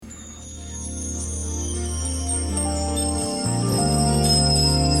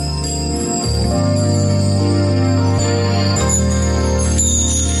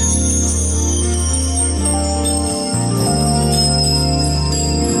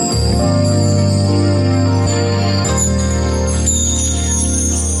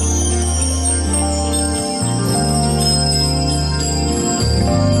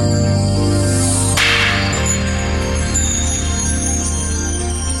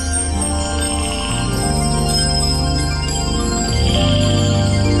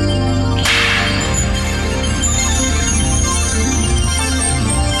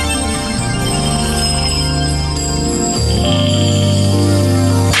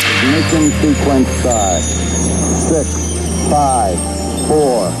Ignition sequence start. 6, 5,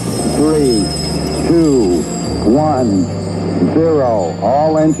 4, 3, 2, 1, 0.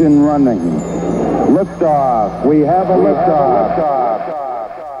 All engine running. Liftoff. We have a liftoff.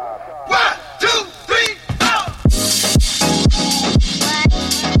 1, 2, 3,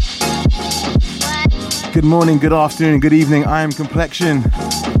 4. Good morning, good afternoon, good evening. I am Complexion,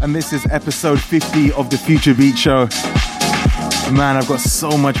 and this is episode 50 of the Future Beat Show. Man, I've got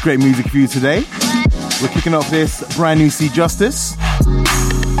so much great music for you today. We're kicking off this brand new C Justice.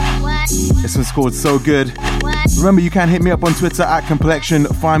 This one's called So Good. Remember, you can hit me up on Twitter at Complexion.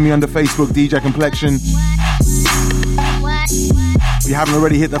 Find me under Facebook, DJ Complexion. If you haven't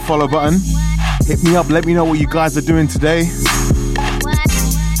already hit the follow button, hit me up. Let me know what you guys are doing today.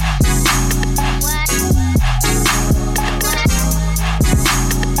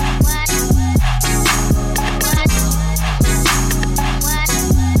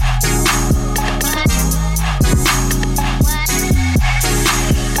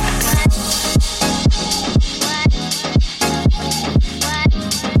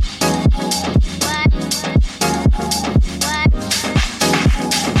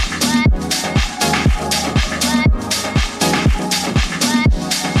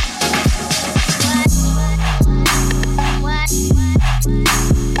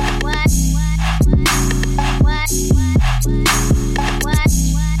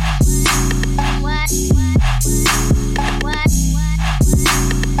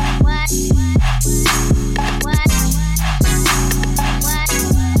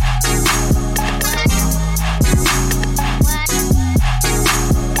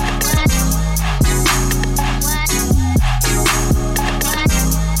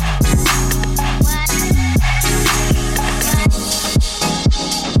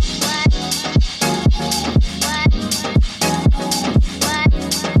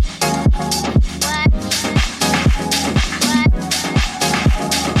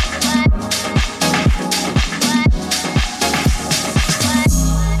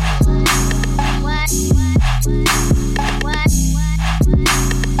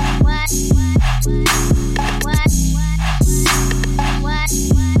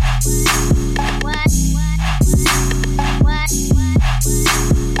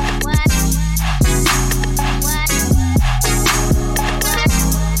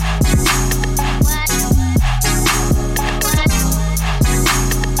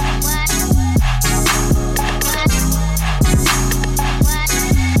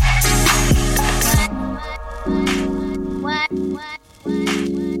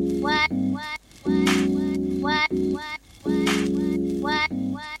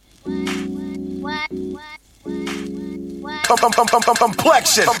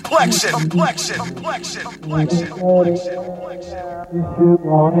 Complexion. If you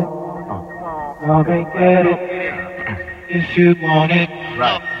want it, come and get it. If you want it,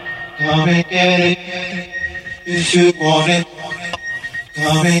 come and get it. If you want it,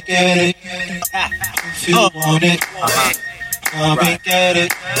 come and get it. If you want it, come and get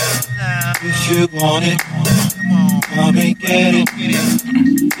it. If you want it, come and get it.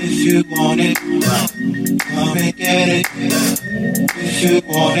 If you want it, come and get it. If you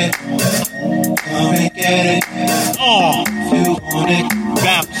want it, come and get it. If you want it,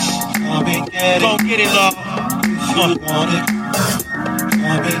 bounce. Come and get it. Go get it, love. If you want it,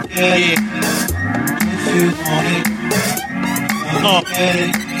 come and get it. If you want it, come and get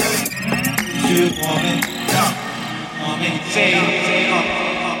it. If you want it, come and get it.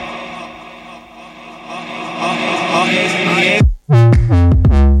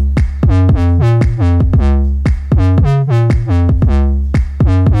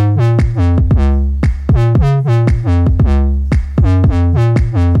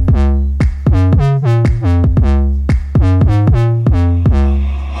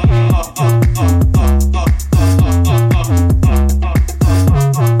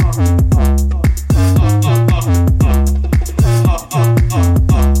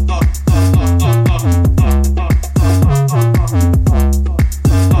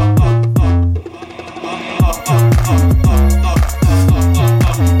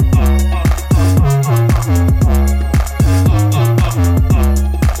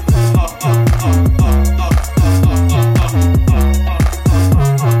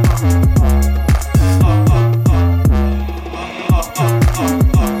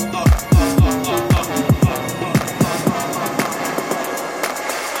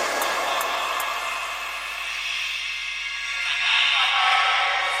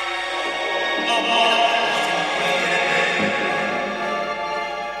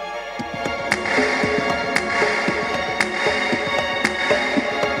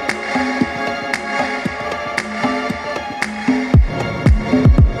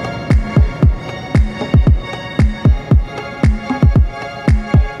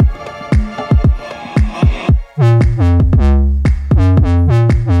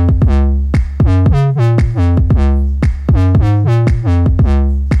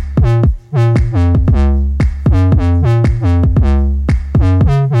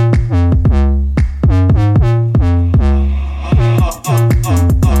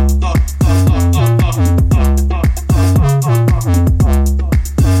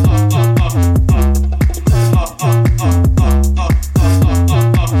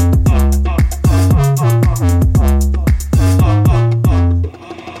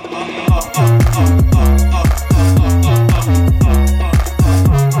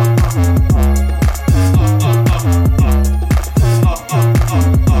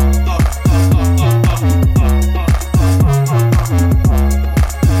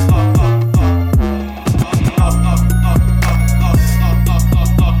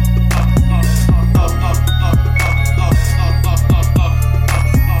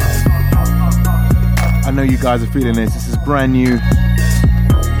 guys are feeling this. This is brand new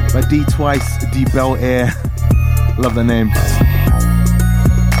by D Twice, D Bel Air. Love the name.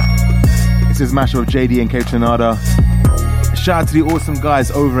 This is mashup of JD and Cape Tornado. Shout out to the awesome guys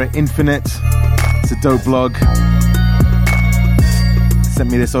over at Infinite. It's a dope blog.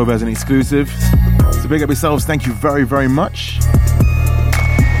 Sent me this over as an exclusive. So big up yourselves. Thank you very, very much.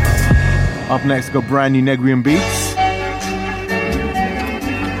 Up next, got brand new Negrian Beats.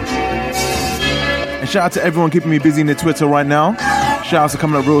 And shout out to everyone keeping me busy in the Twitter right now. Shout outs are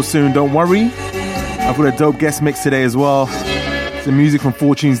coming up real soon. Don't worry. I've got a dope guest mix today as well. Some music from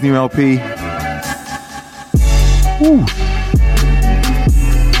Fortune's new LP. Woo.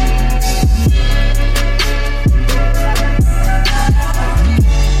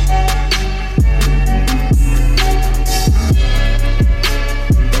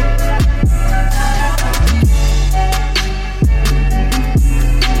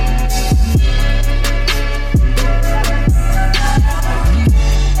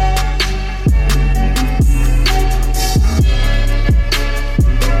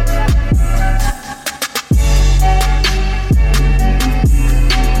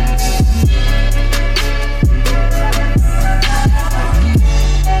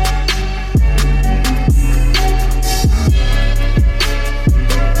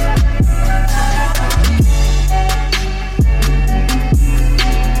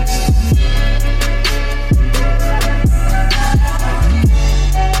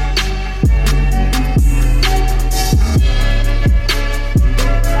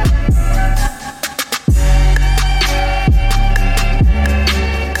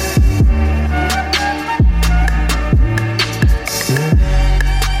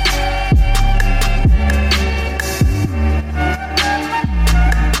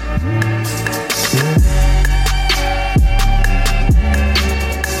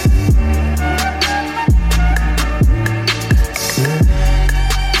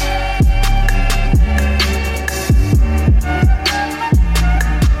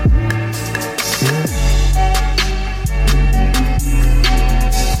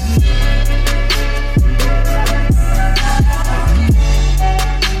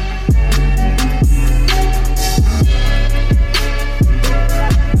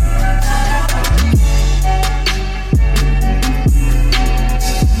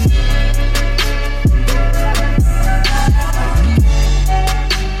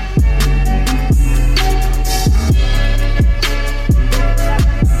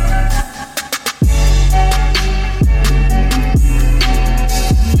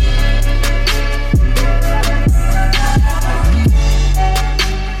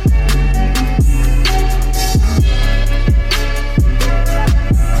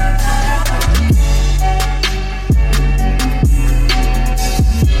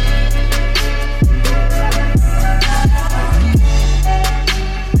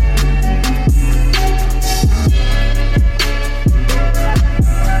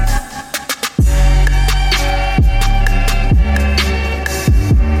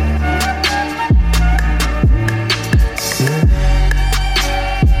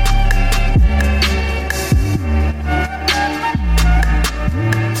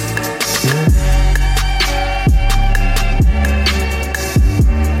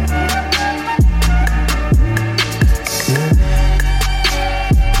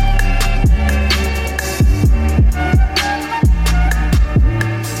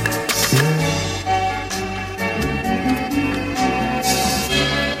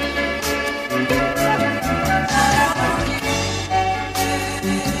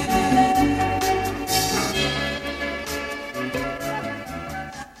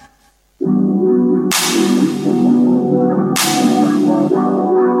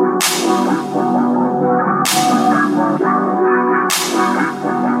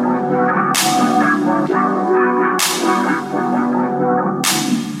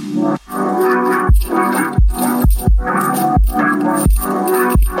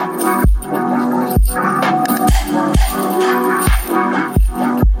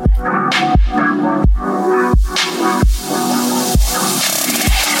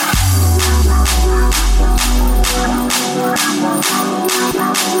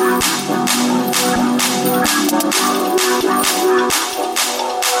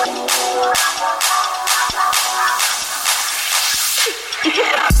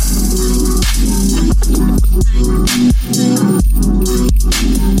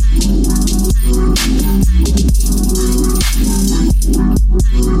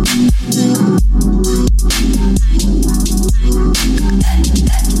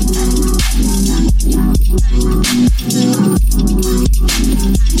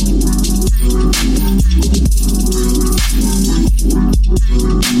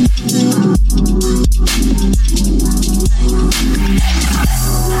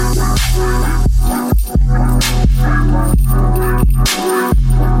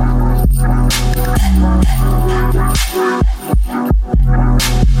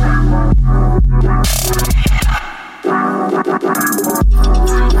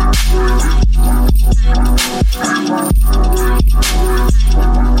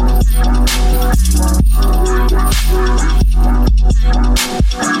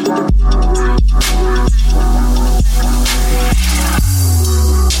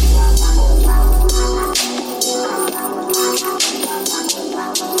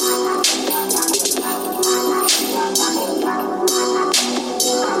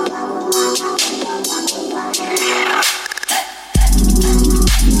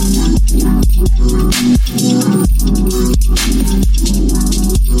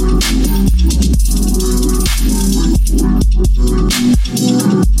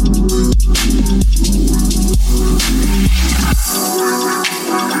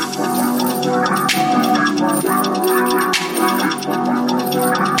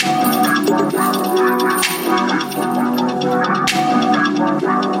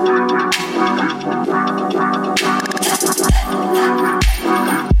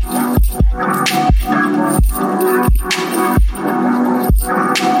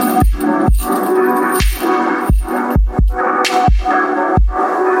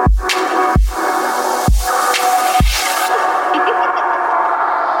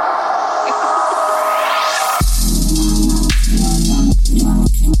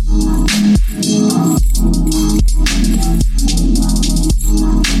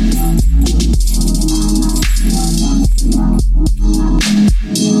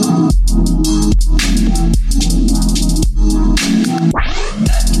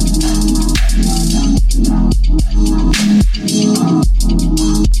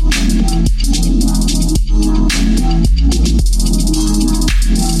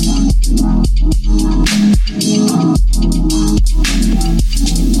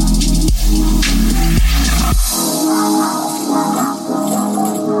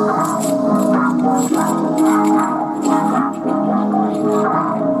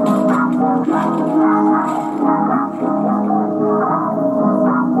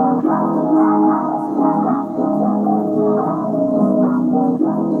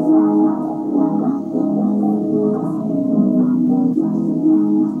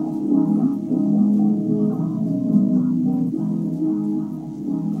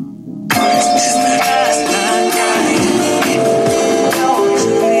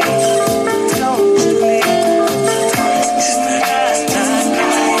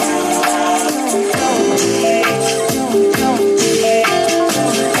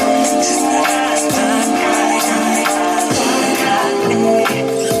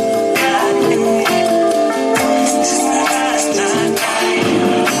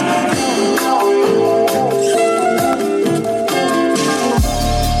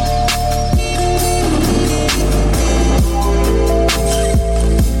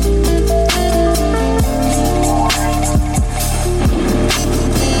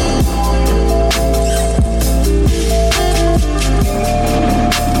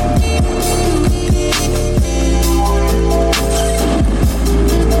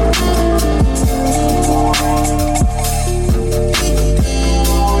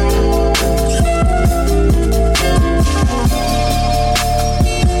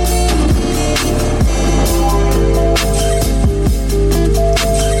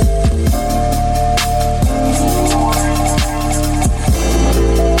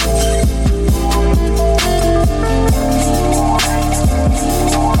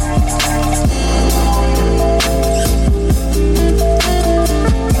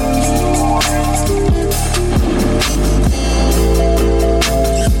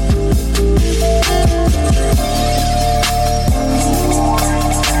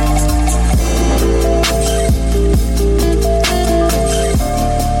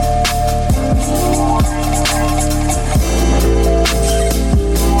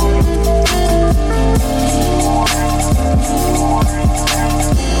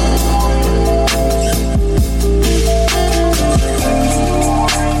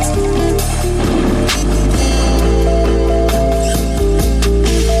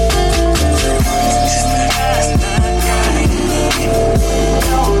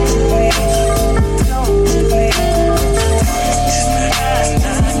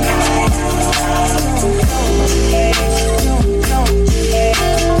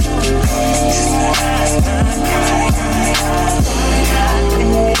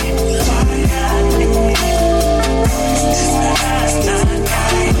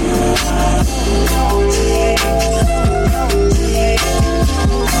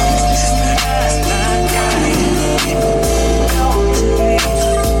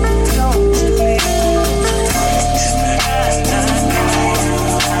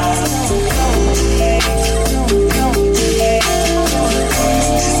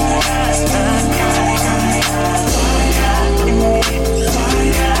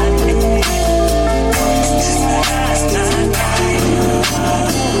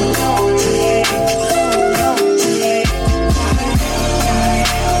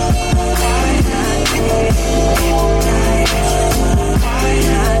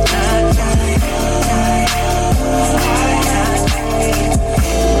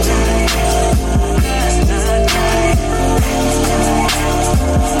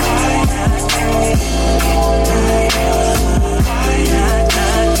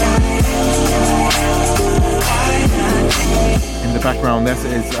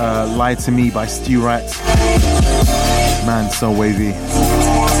 guys Lie to Me by Stu Rats. Man, so wavy.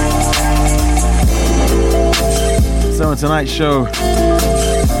 So on tonight's show,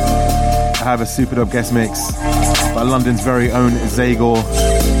 I have a super dope guest mix by London's very own Zagor.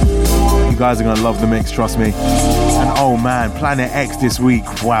 You guys are gonna love the mix, trust me. And oh man, Planet X this week,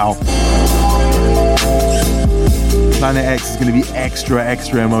 wow. Planet X is gonna be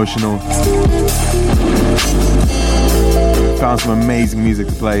extra emotional. Found some amazing music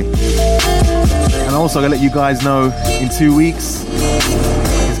to play. And also I gotta let you guys know, in 2 weeks,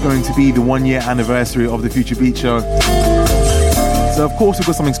 it's going to be the 1 year anniversary of the Future Beat Show. So of course we've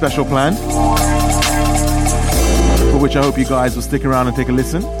got something special planned, for which I hope you guys will stick around and take a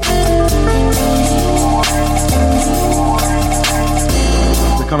listen.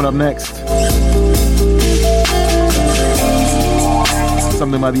 So coming up next,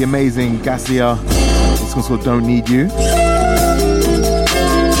 something by the amazing Gassia. This one's called Don't Need You.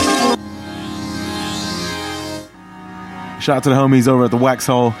 Shout out to the homies over at the Wax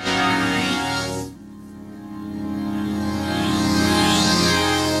Hole.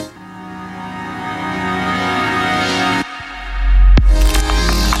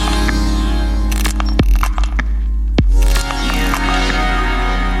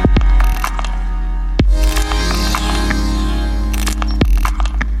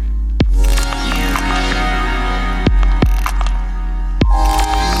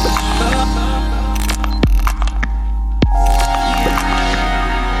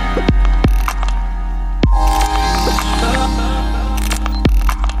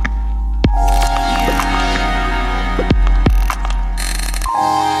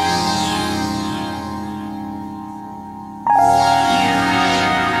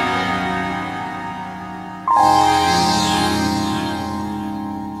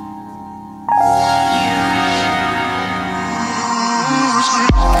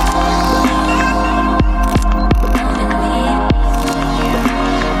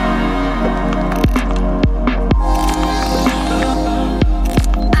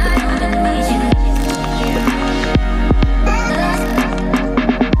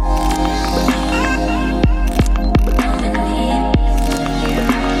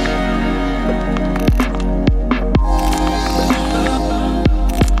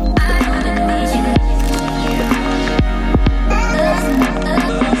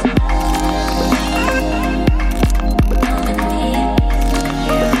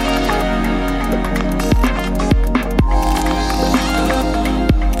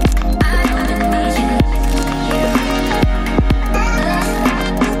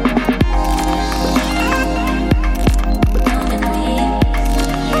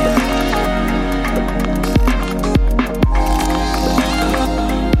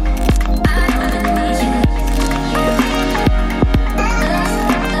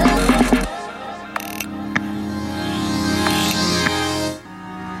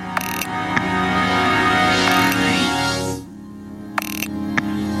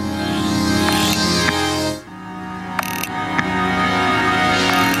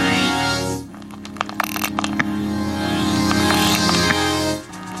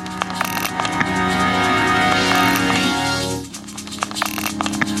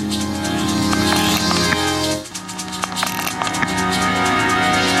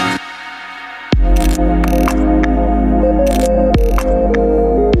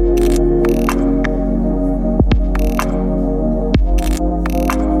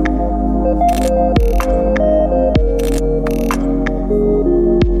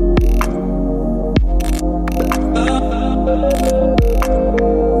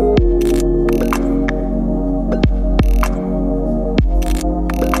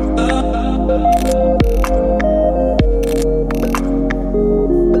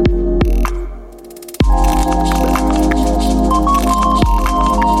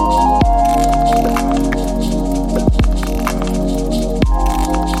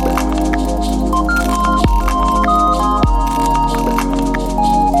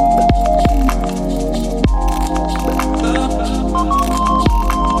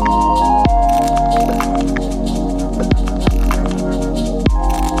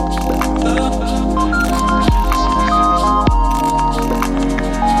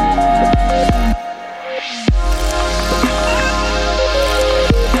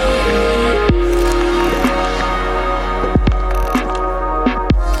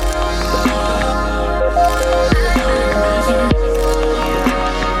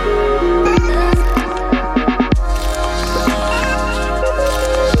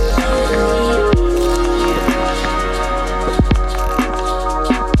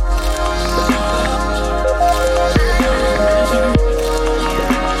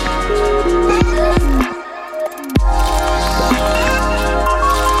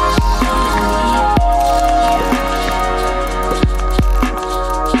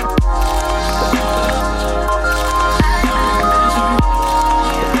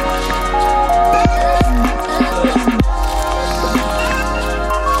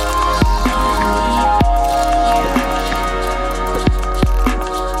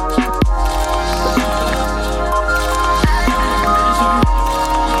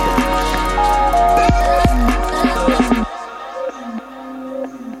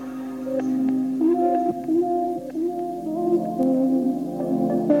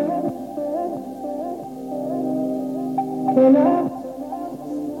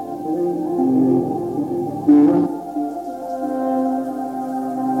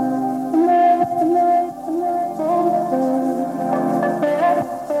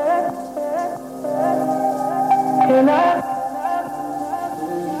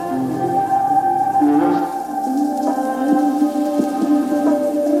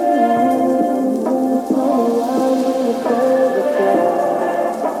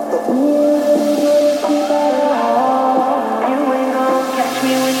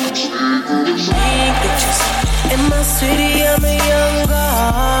 In my city, I'm a young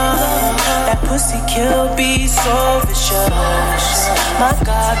god. That pussy kill be so vicious. My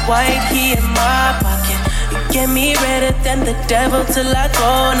God, white, he in my pocket. You get me redder than the devil till I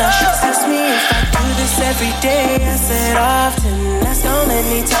go. Now she asks me if I do this every day. I said often. That's how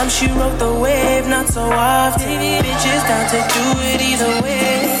many times she rode the wave. Not so often. Bitches down to do it either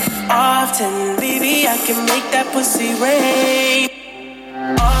way. Often, baby, I can make that pussy rain.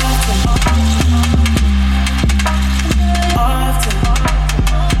 Often, often,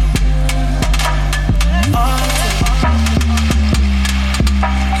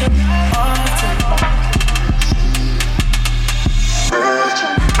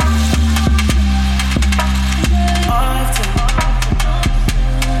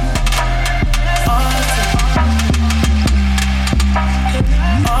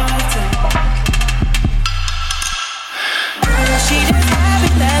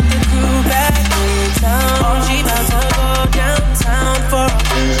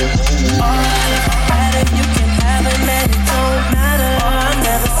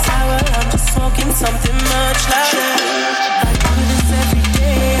 something much louder. I do this every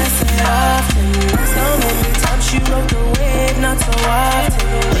day, I said often. So many times she rode the wave, not so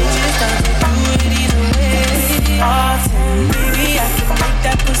often. Bitches down to do it either way. Often, baby, I can make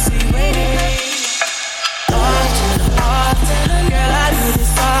that pussy rain. Often, often, girl, I do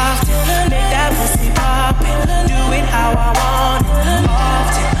this often. Make that pussy pop it, do it how I want it.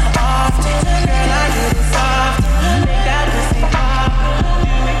 Often, often, girl, I do this often. Make that pussy pop it,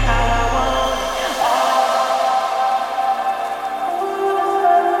 do it how I want it.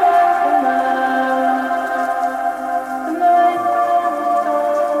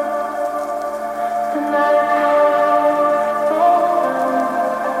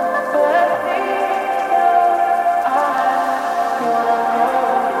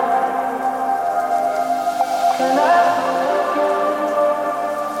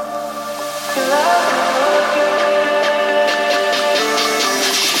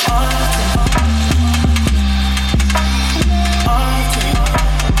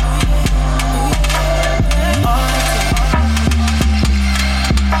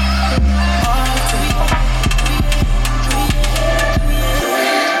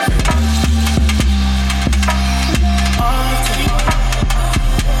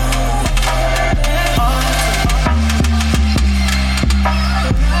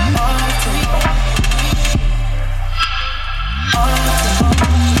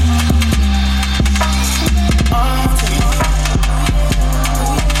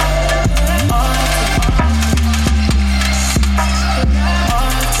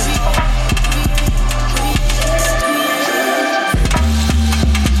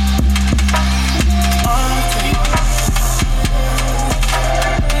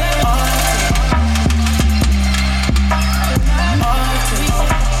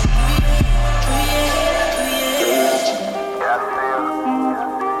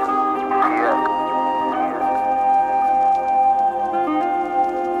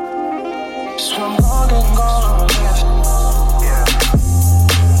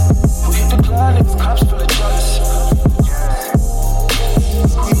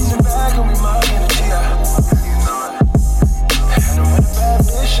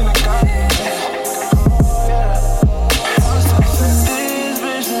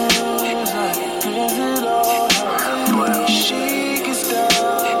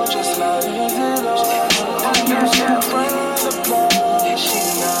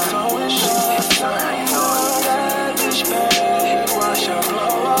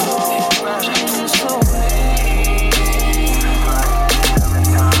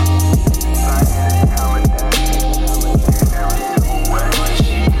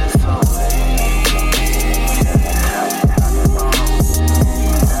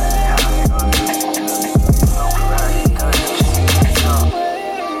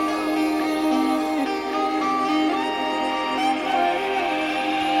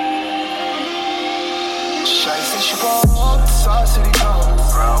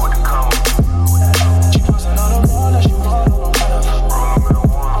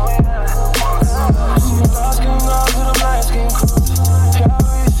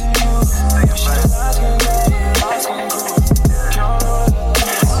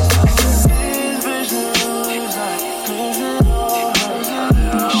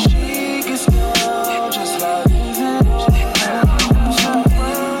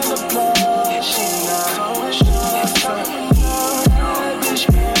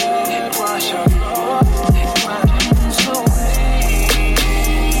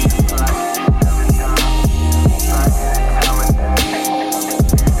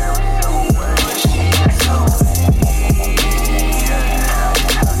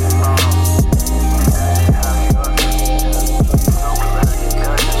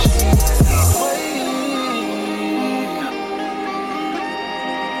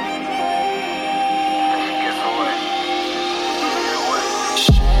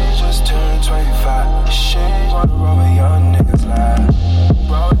 25. She wanna roll with young niggas like.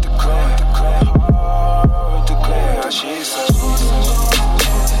 Roll with the clear, roll with the clear. She said,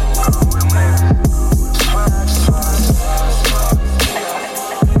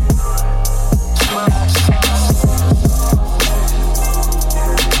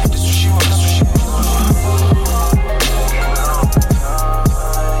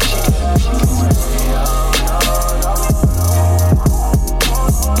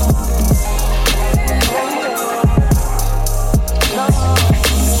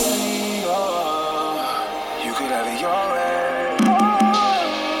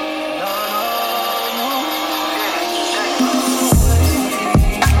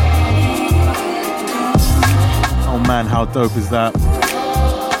 how dope is that?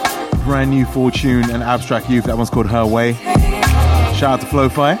 Brand new Fortune and Abstract Youth. That one's called Her Way. Shout out to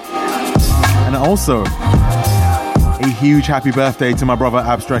Flo-Fi. And also, a huge happy birthday to my brother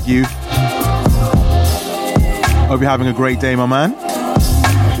Abstract Youth. Hope you're having a great day, my man.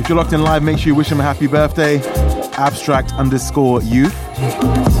 If you're locked in live, make sure you wish him a happy birthday. Abstract_Youth.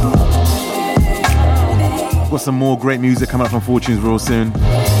 Got some more great music coming up from Fortunes real soon.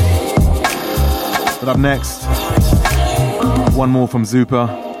 But up next, one more from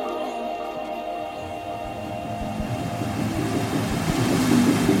Zupa.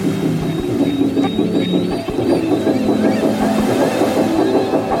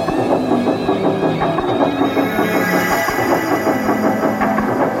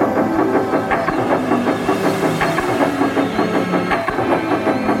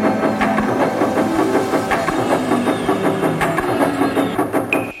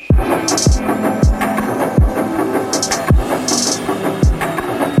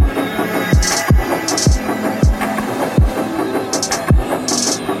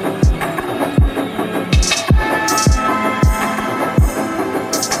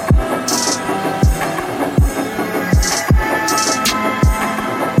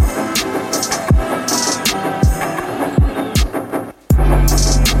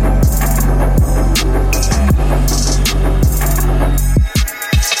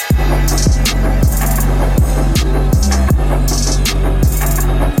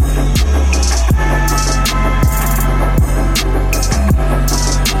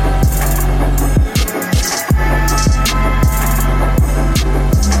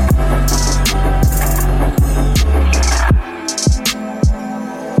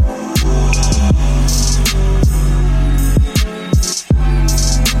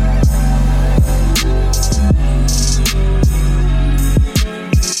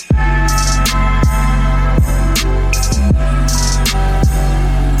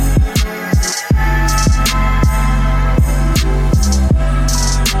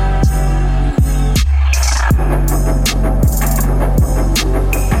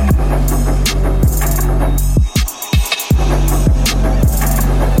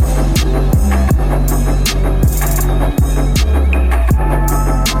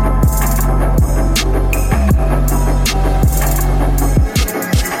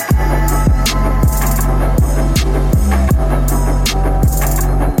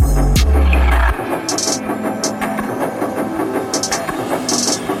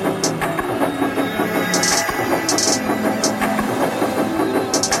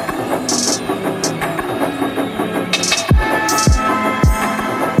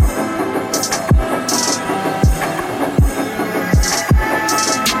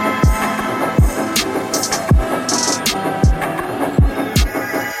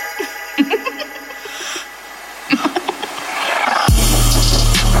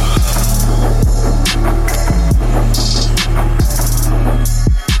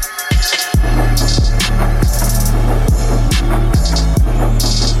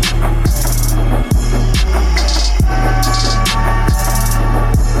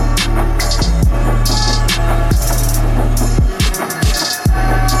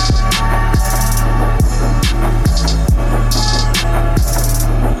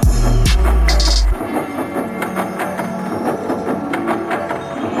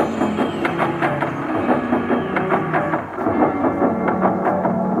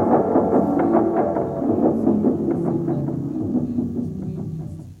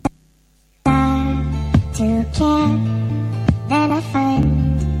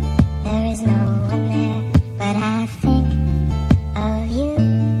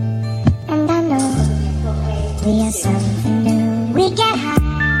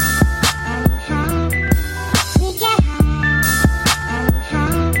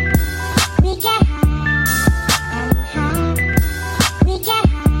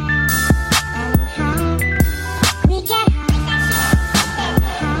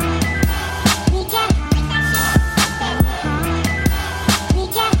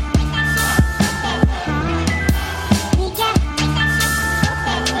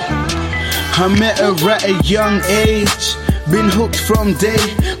 I met her at a young age. Been hooked from day,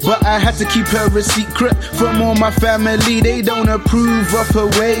 but I had to keep her a secret from all my family. They don't approve of her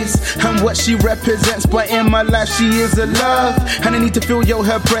ways and what she represents, but in my life she is a love, and I need to feel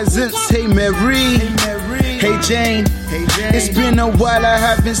her presence. Hey Mary, hey Jane, it's been a while, I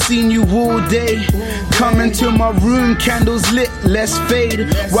haven't seen you all day. Come into my room, candles lit, let's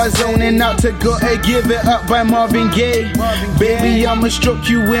fade. While zoning out to Gotta Give It Up by Marvin Gaye. Baby, I'ma stroke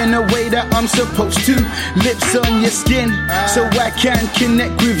you in a way that I'm supposed to. Lips on your skin, so I can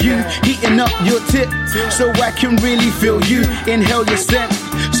connect with you. Heating up your tip, so I can really feel you. Inhale your scent,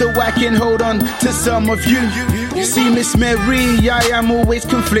 so I can hold on to some of you. See, Miss Mary, I am always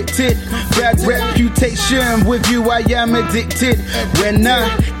conflicted. Bad reputation, with you I am addicted. When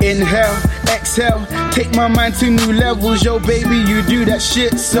I inhale, exhale, take my mind to new levels. Yo, baby, you do that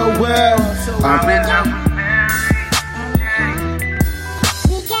shit so well. I'm in love with Mary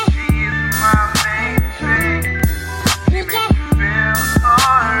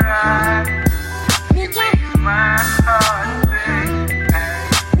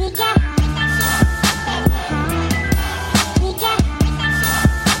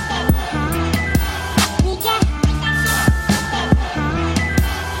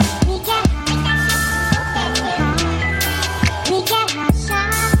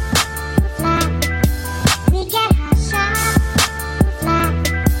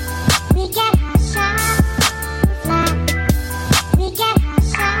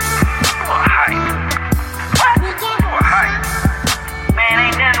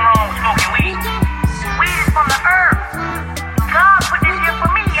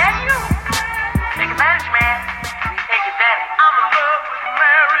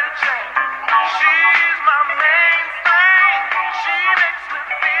Jane. She is my mainstay. She makes me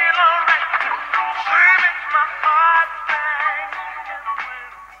feel alright. She makes my heart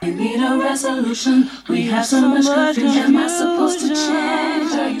sing. We have so much confusion. Am I supposed to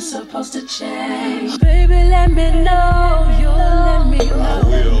change? Are you supposed to change? Baby, let me know. You'll let me know.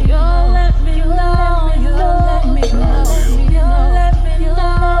 You'll let me know. You'll let me know. You'll let me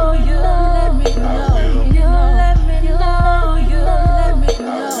know. You'll let me know. You'll let me know. You'll let me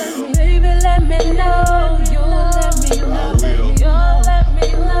know. Baby, let me know. You'll let me know. You'll let me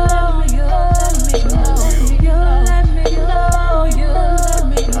know. You'll let me know. You'll let me know.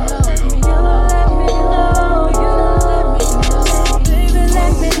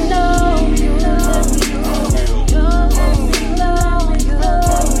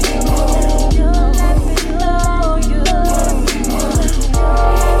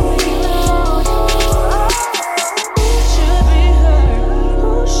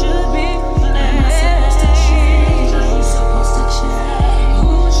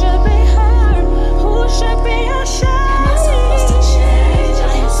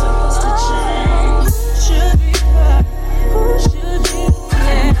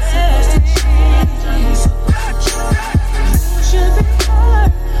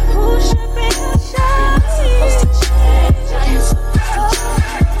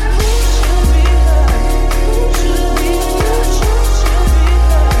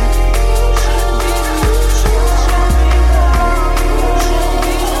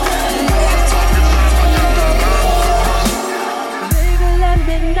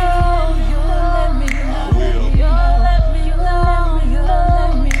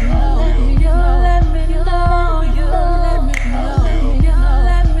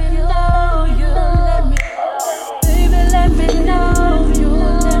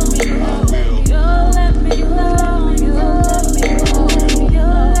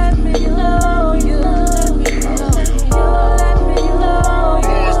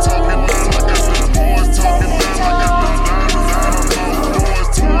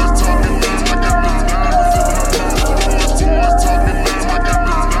 know.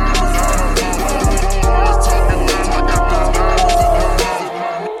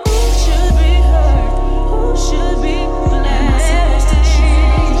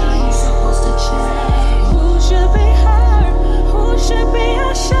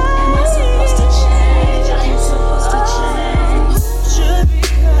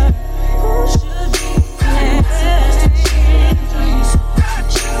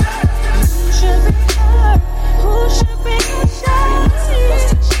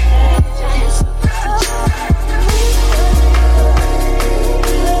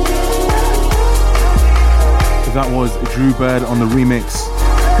 That was Drew Bird on the remix.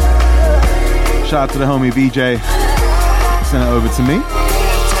 Shout out to the homie BJ. Send it over to me.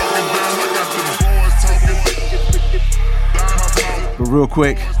 But real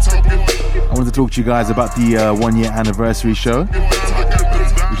quick, I wanted to talk to you guys about the 1 year anniversary show,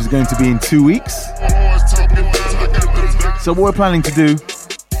 which is going to be in 2 weeks. So what we're planning to do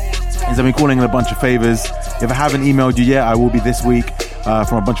is I've been calling in a bunch of favors. If I haven't emailed you yet, I will be this week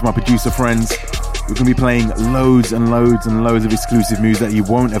from a bunch of my producer friends. We're going to be playing loads and loads and loads of exclusive music that you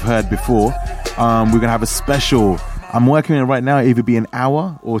won't have heard before. We're going to have a special. I'm working on it right now. It'll either be an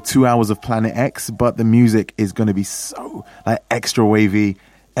hour or 2 hours of Planet X, but the music is going to be so like extra wavy,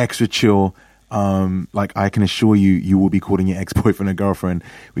 extra chill. Like I can assure you, you will be calling your ex-boyfriend or girlfriend.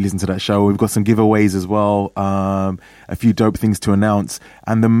 We listen to that show. We've got some giveaways as well. A few dope things to announce.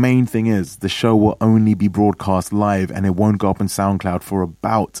 And the main thing is the show will only be broadcast live and it won't go up on SoundCloud for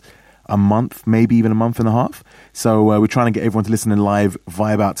about a month, maybe even a month and a half. So we're trying to get everyone to listen in live,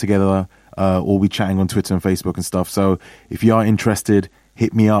 vibe out together, or be chatting on Twitter and Facebook and stuff. So if you are interested,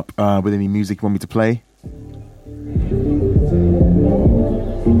 hit me up with any music you want me to play.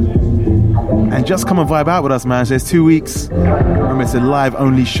 And just come and vibe out with us, man. So it's 2 weeks. Remember, it's a live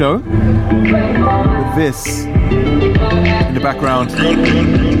only show. With this in the background,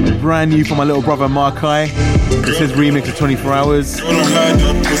 brand new from my little brother Markai. It's his remix of 24 Hours.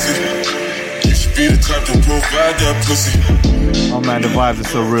 Oh man, the vibes are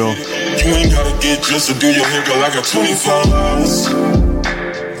so real. You ain't gotta get dressed to do your hair, girl. I got 24 hours.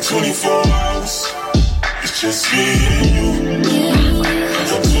 24 hours. It's just me and you. I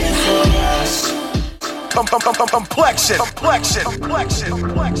got 24 hours. Complexion.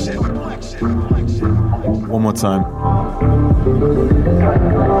 One more time.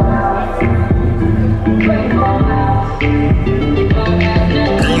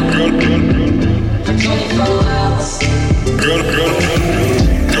 Girl,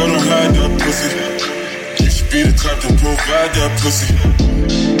 don't hide that pussy. You should be the type to provide that pussy.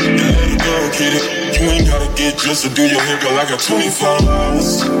 And let it go, get it. You ain't gotta get dressed to do your hair, girl. I got 24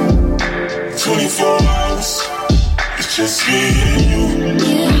 hours. 24 hours. It's just me and you.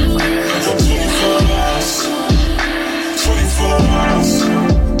 I got 24 hours. 24 hours.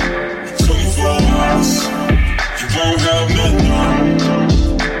 24 hours. You won't have nothing on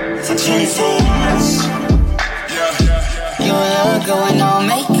for 24 hours. You look good with no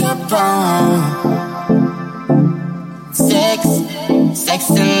makeup on. Sex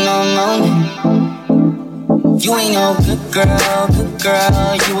in the morning. You ain't no good girl,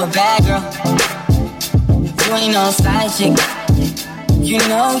 you a bad girl. You ain't no side chick, you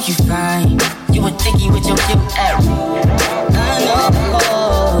know you fine. You a dickie with your cute ass. I know,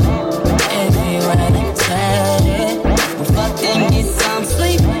 everywhere you turn it. Well, fuck then get some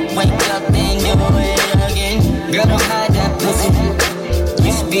sleep, wake up and do it again. Girl, don't hide that pussy.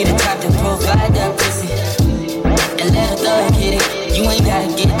 You should be the type to provide that pussy. And let her thug hit it. You ain't gotta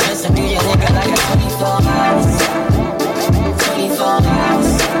get dressed to do your hair, girl. I got 24 hours. 24 hours.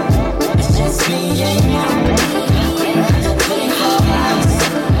 It's just me and you. I got 24 hours.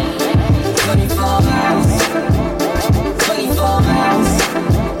 24 hours. 24 hours.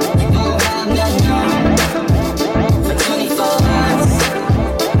 You won't have nothing on for 24 hours.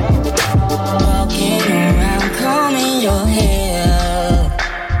 Walking around, combing your hair,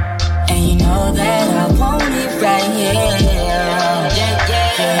 and you know that I want it right here. Yeah.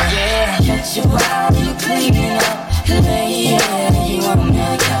 Catch you out, you cleaning up, lay you on the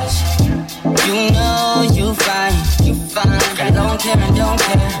couch. You know you fine. I don't care. I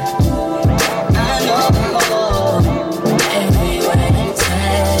know, everywhere you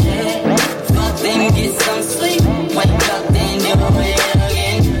turn it. Fuck then get some sleep, wake up then do it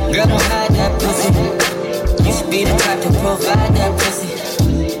again. Girl, don't hide that pussy. You should be the type to provide that pussy.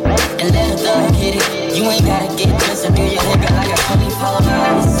 And let her thug hit it. You ain't gotta get dressed to do your hair, girl. I got 24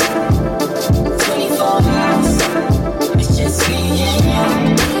 hours. 24 hours. It's just me and you.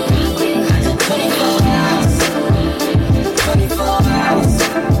 I got 24 hours. 24 hours.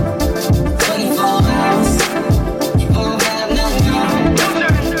 24 hours. You won't have nothing on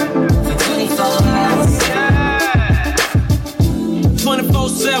for 24 hours.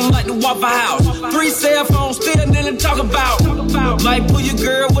 24/7 like the Waffle House. 3 cell phones still nigga talk about. Might pull your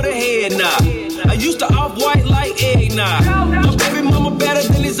girl with a head nod. I used to off-white like eggnog. My baby mama better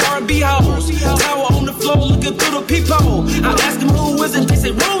than these R&B hoes. Tower on the floor looking through the peephole. I ask them who is it, they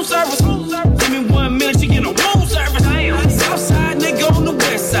say room service. Give me 1 minute, she get a room service. Southside nigga on the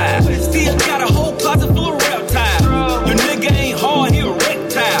west side. Still got a whole closet full of reptiles. Your nigga ain't hard, he a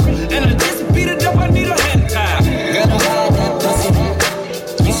reptile. And I just beat it up, I need a hand tie. Girl, don't hide that pussy.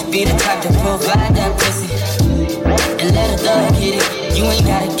 You should be the type to provide that pussy. And let her thug hit it. You ain't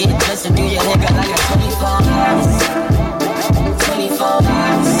gotta get dressed to do your hair, girl. I got 24 hours. 24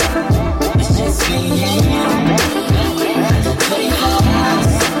 hours. It's just me and you. I got 24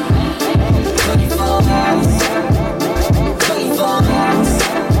 hours. 24 hours. 24 hours.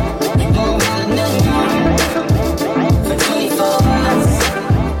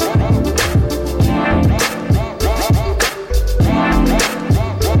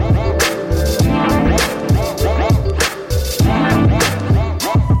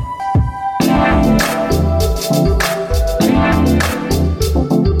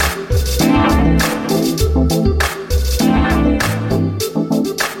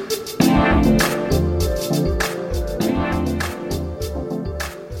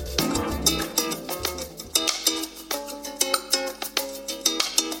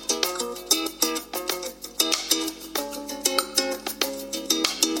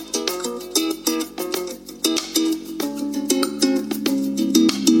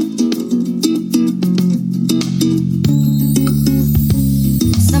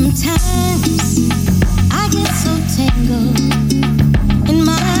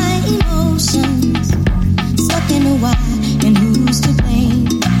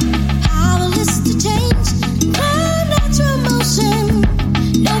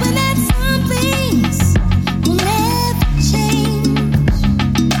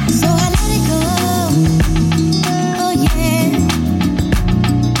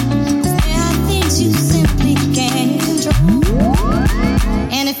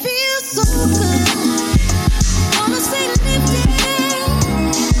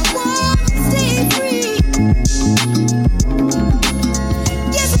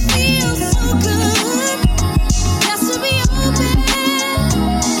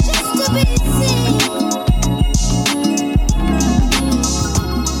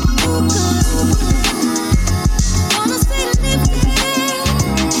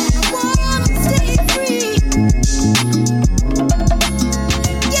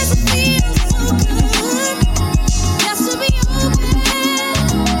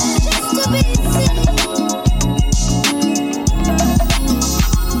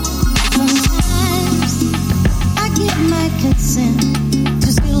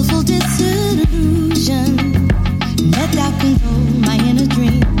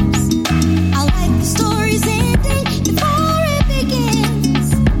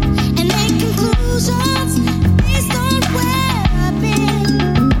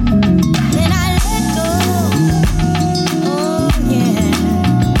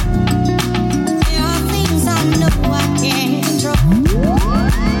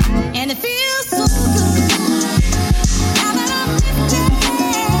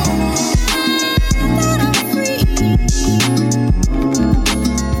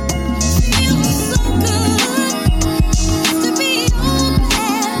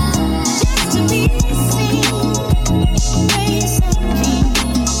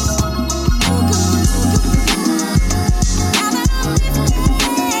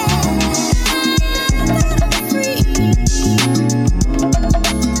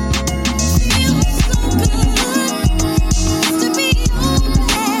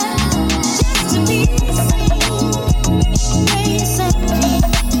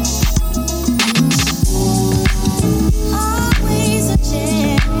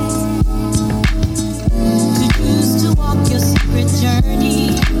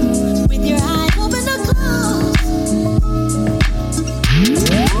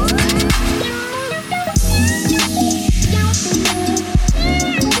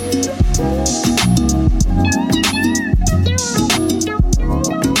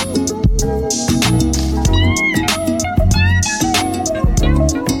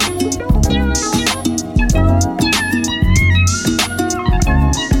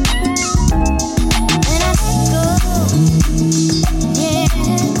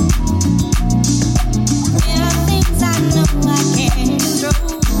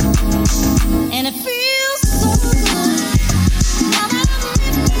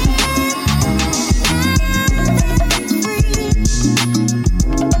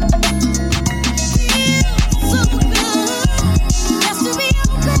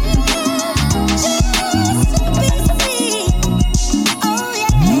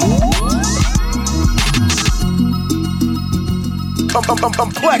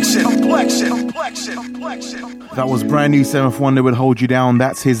 That was brand new Seventh Wonder with Hold You Down.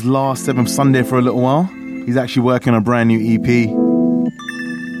 That's his last Seventh Sunday for a little while. He's actually working on a brand new EP.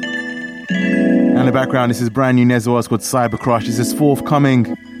 And in the background, this is brand new Nezwa. It's called Cyber Crush. This is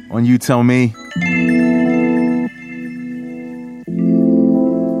forthcoming on You Tell Me.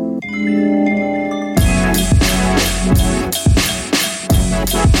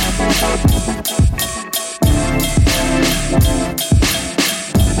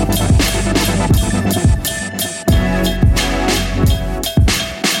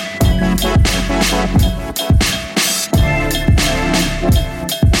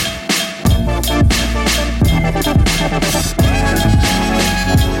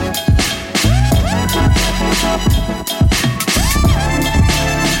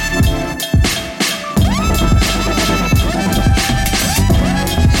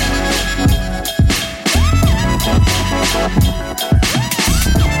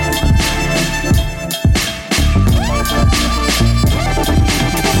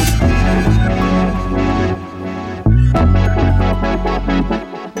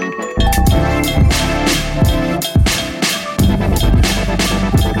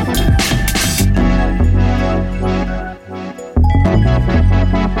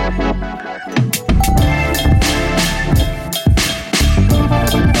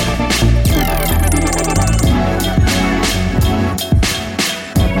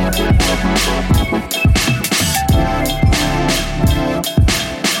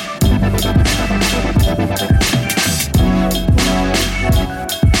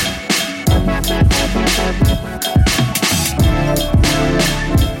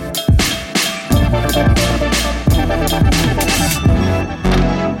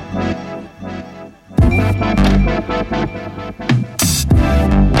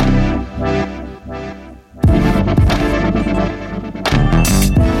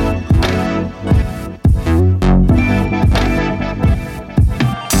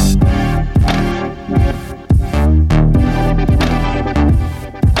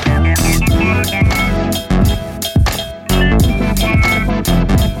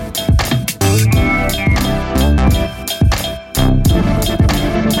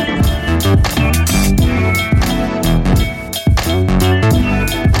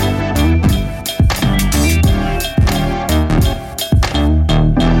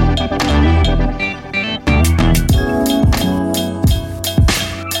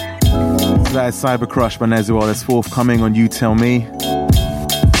 That is Cyber Crush by Nezwa. That's forthcoming on You Tell Me.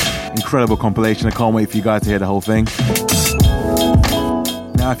 Incredible compilation. I can't wait for you guys to hear the whole thing.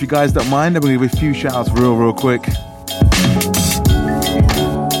 Now, if you guys don't mind, I'm going to give a few shout outs real quick.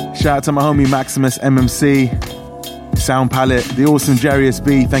 Shout out to my homie Maximus MMC, Sound Palette, the awesome Jerry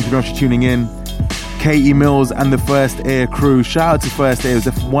SB. Thank you very much for tuning in. Katie Mills and the First Air crew. Shout out to First Air. It was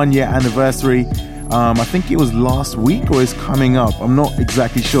the 1 year anniversary. I think it was last week or it's coming up. I'm not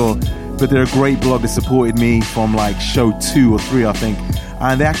exactly sure. But they're a great blog that supported me from like show 2 or 3, I think.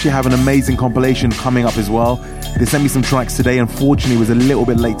 And they actually have an amazing compilation coming up as well. They sent me some tracks today. Unfortunately, it was a little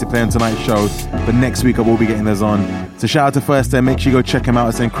bit late to play on tonight's show. But next week I will be getting those on. So shout out to First Air. Make sure you go check them out.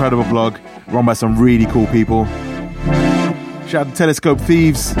 It's an incredible blog run by some really cool people. Shout out to Telescope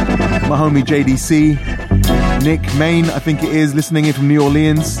Thieves. My homie JDC. Nick Main, I think it is, listening in from New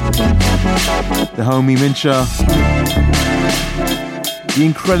Orleans. The homie Mincha. The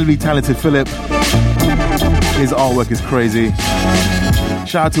incredibly talented Philip. His artwork is crazy.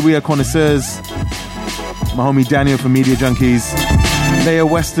 Shout out to We Are Connoisseurs. My homie Daniel from Media Junkies. Leia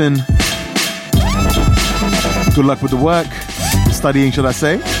Weston. Good luck with the work. Studying, should I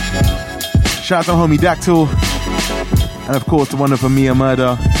say. Shout out to homie Dactyl. And of course, the wonderful Mia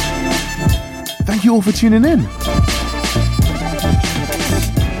Murder. Thank you all for tuning in.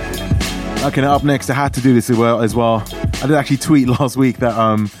 Okay, now up next, I had to do this as well. I did actually tweet last week that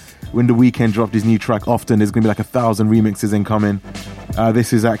when The Weeknd dropped his new track, Often, there's going to be like 1,000 remixes incoming.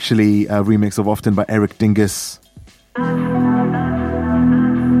 This is actually a remix of Often by Eric Dingus. And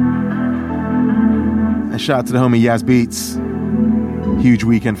shout out to the homie Yaz Beats. Huge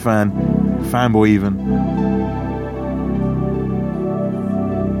Weeknd fan. Fanboy even.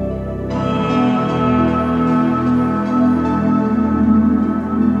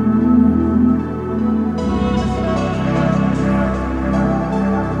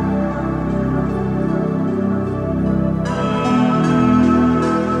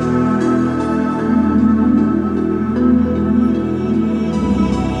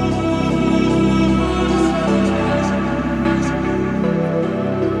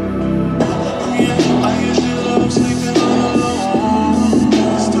 I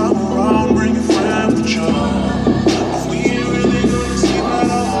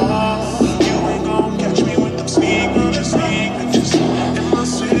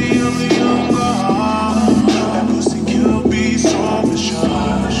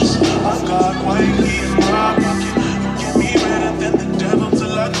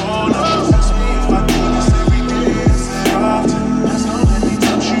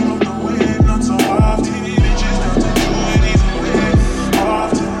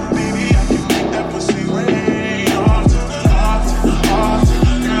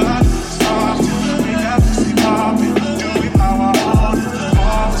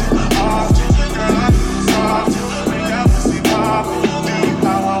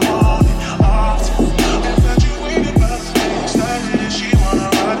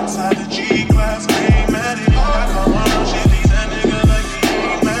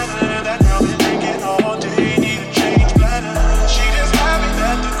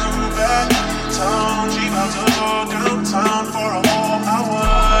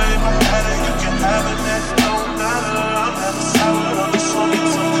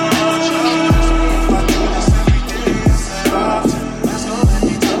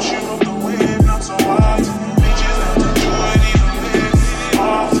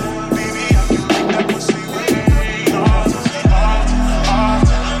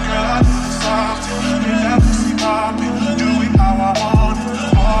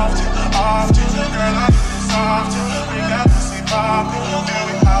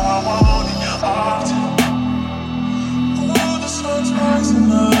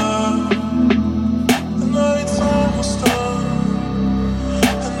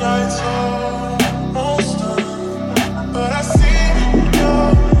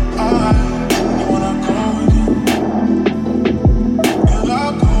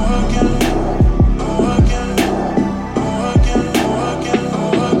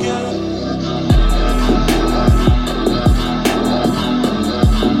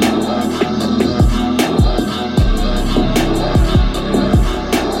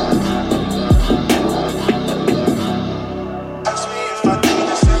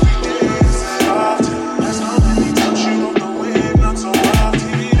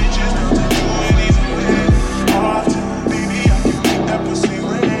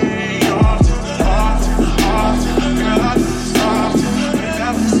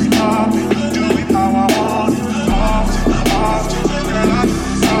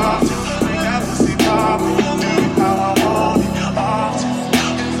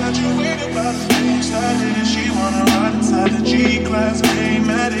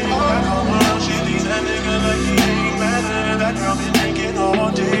let it all back on her. She leaves that nigga like he ain't matter. That girl been drinking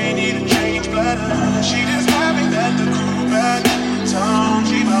all day, need a change bladder. She just having that the cool back in town.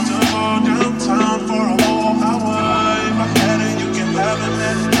 She about to go downtown for a whole hour. If I had it, you can have it,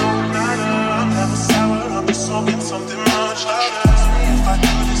 that it don't matter. I'm never sour, I'm just smoking something much louder. If I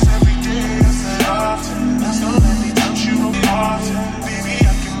do this every day, I said often, that's gonna let me touch you often. Baby,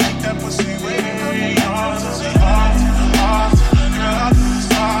 I can make that pussy way yours. I say often, often. Girl, I do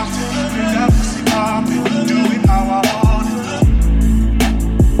this often. Make that pussy poppin', do it how I want it.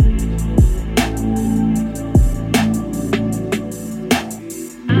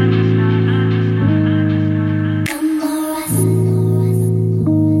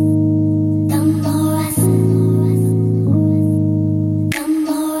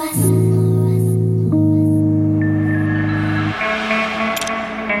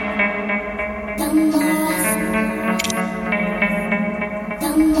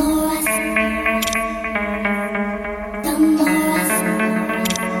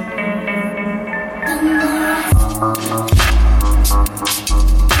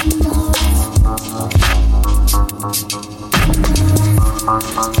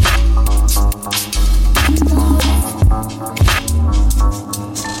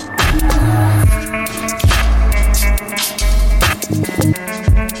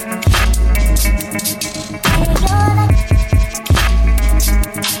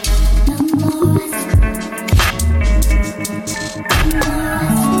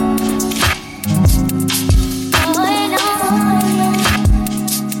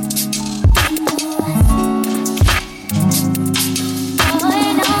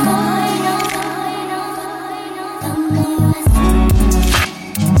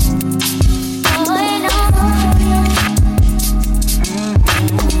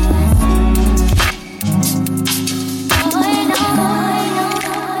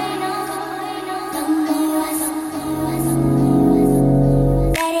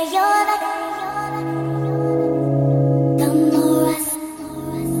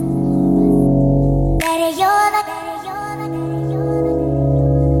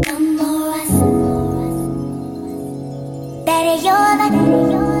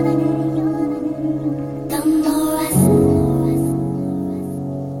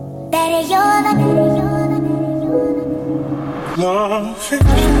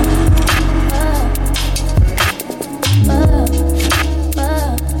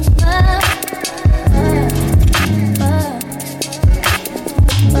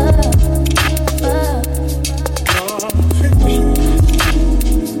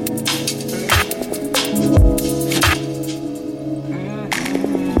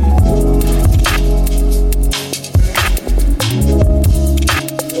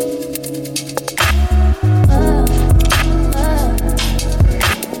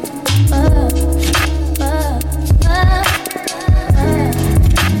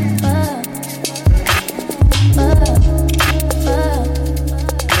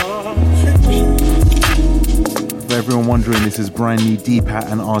 This is brand new D-Pat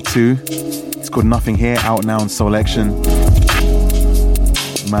and R2. It's called Nothing Here, out now on Soul Action.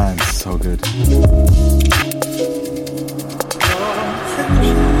 Man, so good.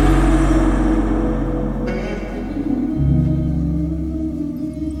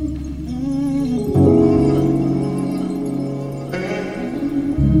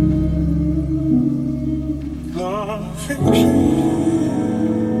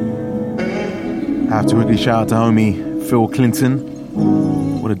 I have to quickly shout out to homie Phil Clinton.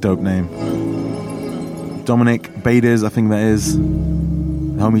 What a dope name. Dominic Baders, I think that is. The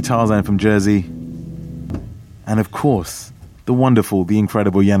homie Tarzan from Jersey. And of course, the wonderful, the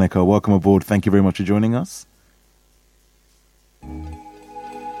incredible Yannicka. Welcome aboard. Thank you very much for joining us.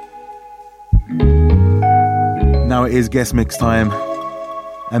 Now it is guest mix time.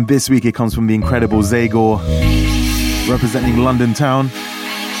 And this week it comes from the incredible Zagor, representing London Town.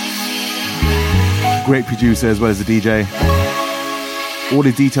 Great producer as well as a DJ. All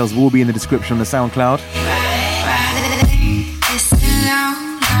the details will be in the description on the SoundCloud.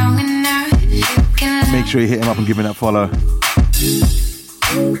 Make sure you hit him up and give him that follow.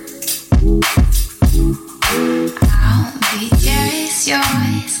 I'll be just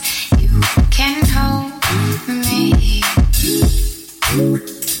yours. You can hold me.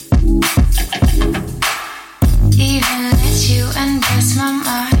 Even let you undress my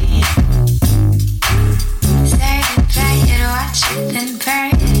mind. Watch it and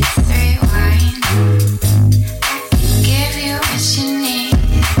press rewind. I can give you what you need.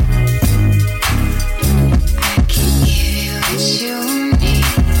 I can give you what you need.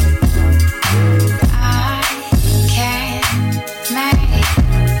 I can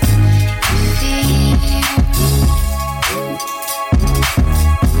make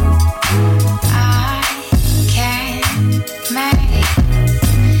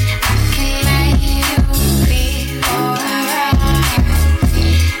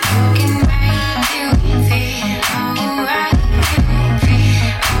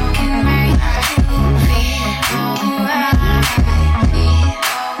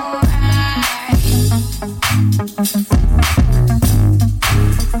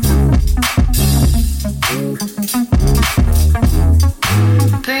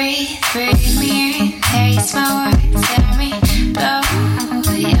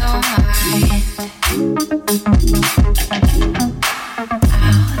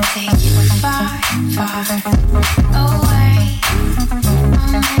away. I'll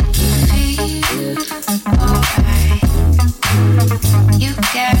make you feel alright. You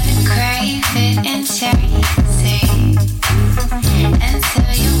gotta crave it and chase it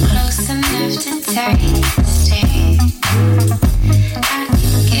until you're close enough to taste it. I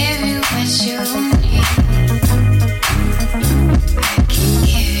can give you what you need. I can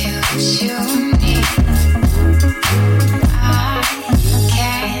give you what you need. I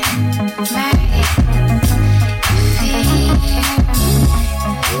can make you feel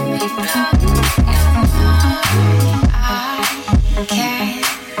me blow your mind. I can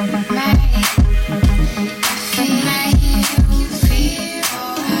make you feel alright. Can make you feel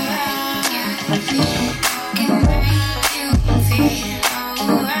alright. Can make you feel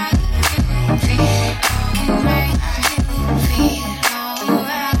alright. Feel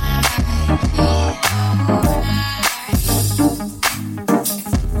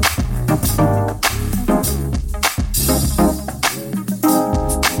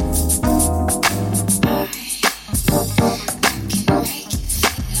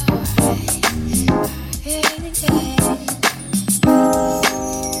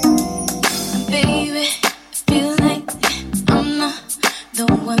Baby, feel like I'm the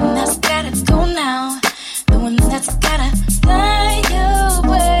one that's gotta go now, the one that's gotta fly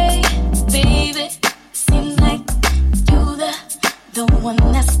away. Baby, seems like you the one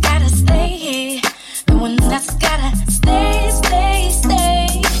that's gotta stay here, the one that's gotta stay.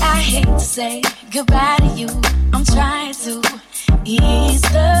 I hate to say goodbye to you. I'm trying to ease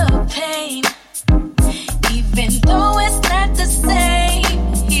the pain, even though it's not the same.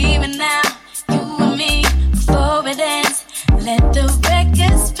 Even now, you and me, before it ends, let the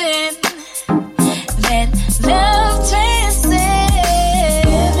record spin. Let love transcend.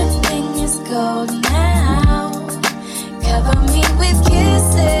 Everything is gold now. Cover me with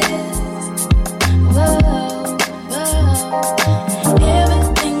kisses. Whoa, whoa.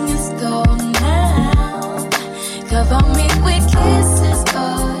 Everything is gold now. Cover me with kisses,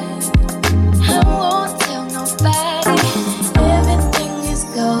 boy. I won't tell nobody. Everything is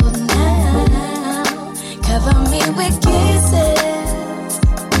gold now. Cover me with kisses.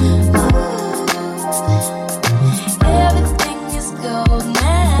 Ooh. Everything is gold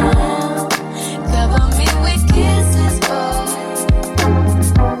now. Cover me with kisses, boy.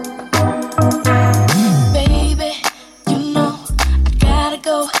 Baby, you know I gotta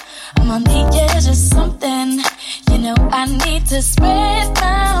go. I'm on the edge of something. You know I need to spread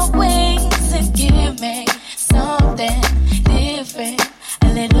my wings and give me something different. A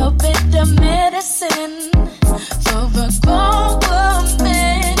little bit of medicine for a grown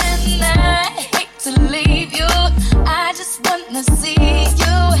woman. And I hate to leave you. I just wanna see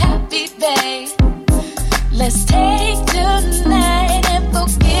you happy, babe. Let's take tonight and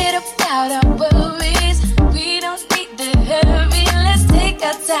forget about our worries. We don't need to hurry. Let's take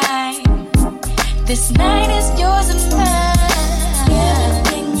our time. This night is yours and mine.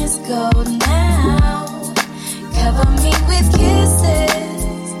 Everything is gold now. Cover me with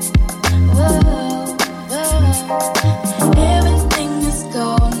kisses. Whoa, whoa. Everything is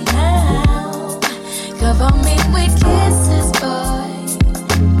gold now. Cover me with kisses, boy.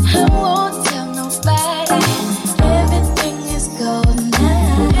 I won't tell nobody. Everything is gold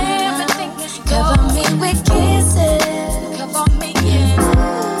now. Everything is gold. Cover me with kisses. Cover me, yeah.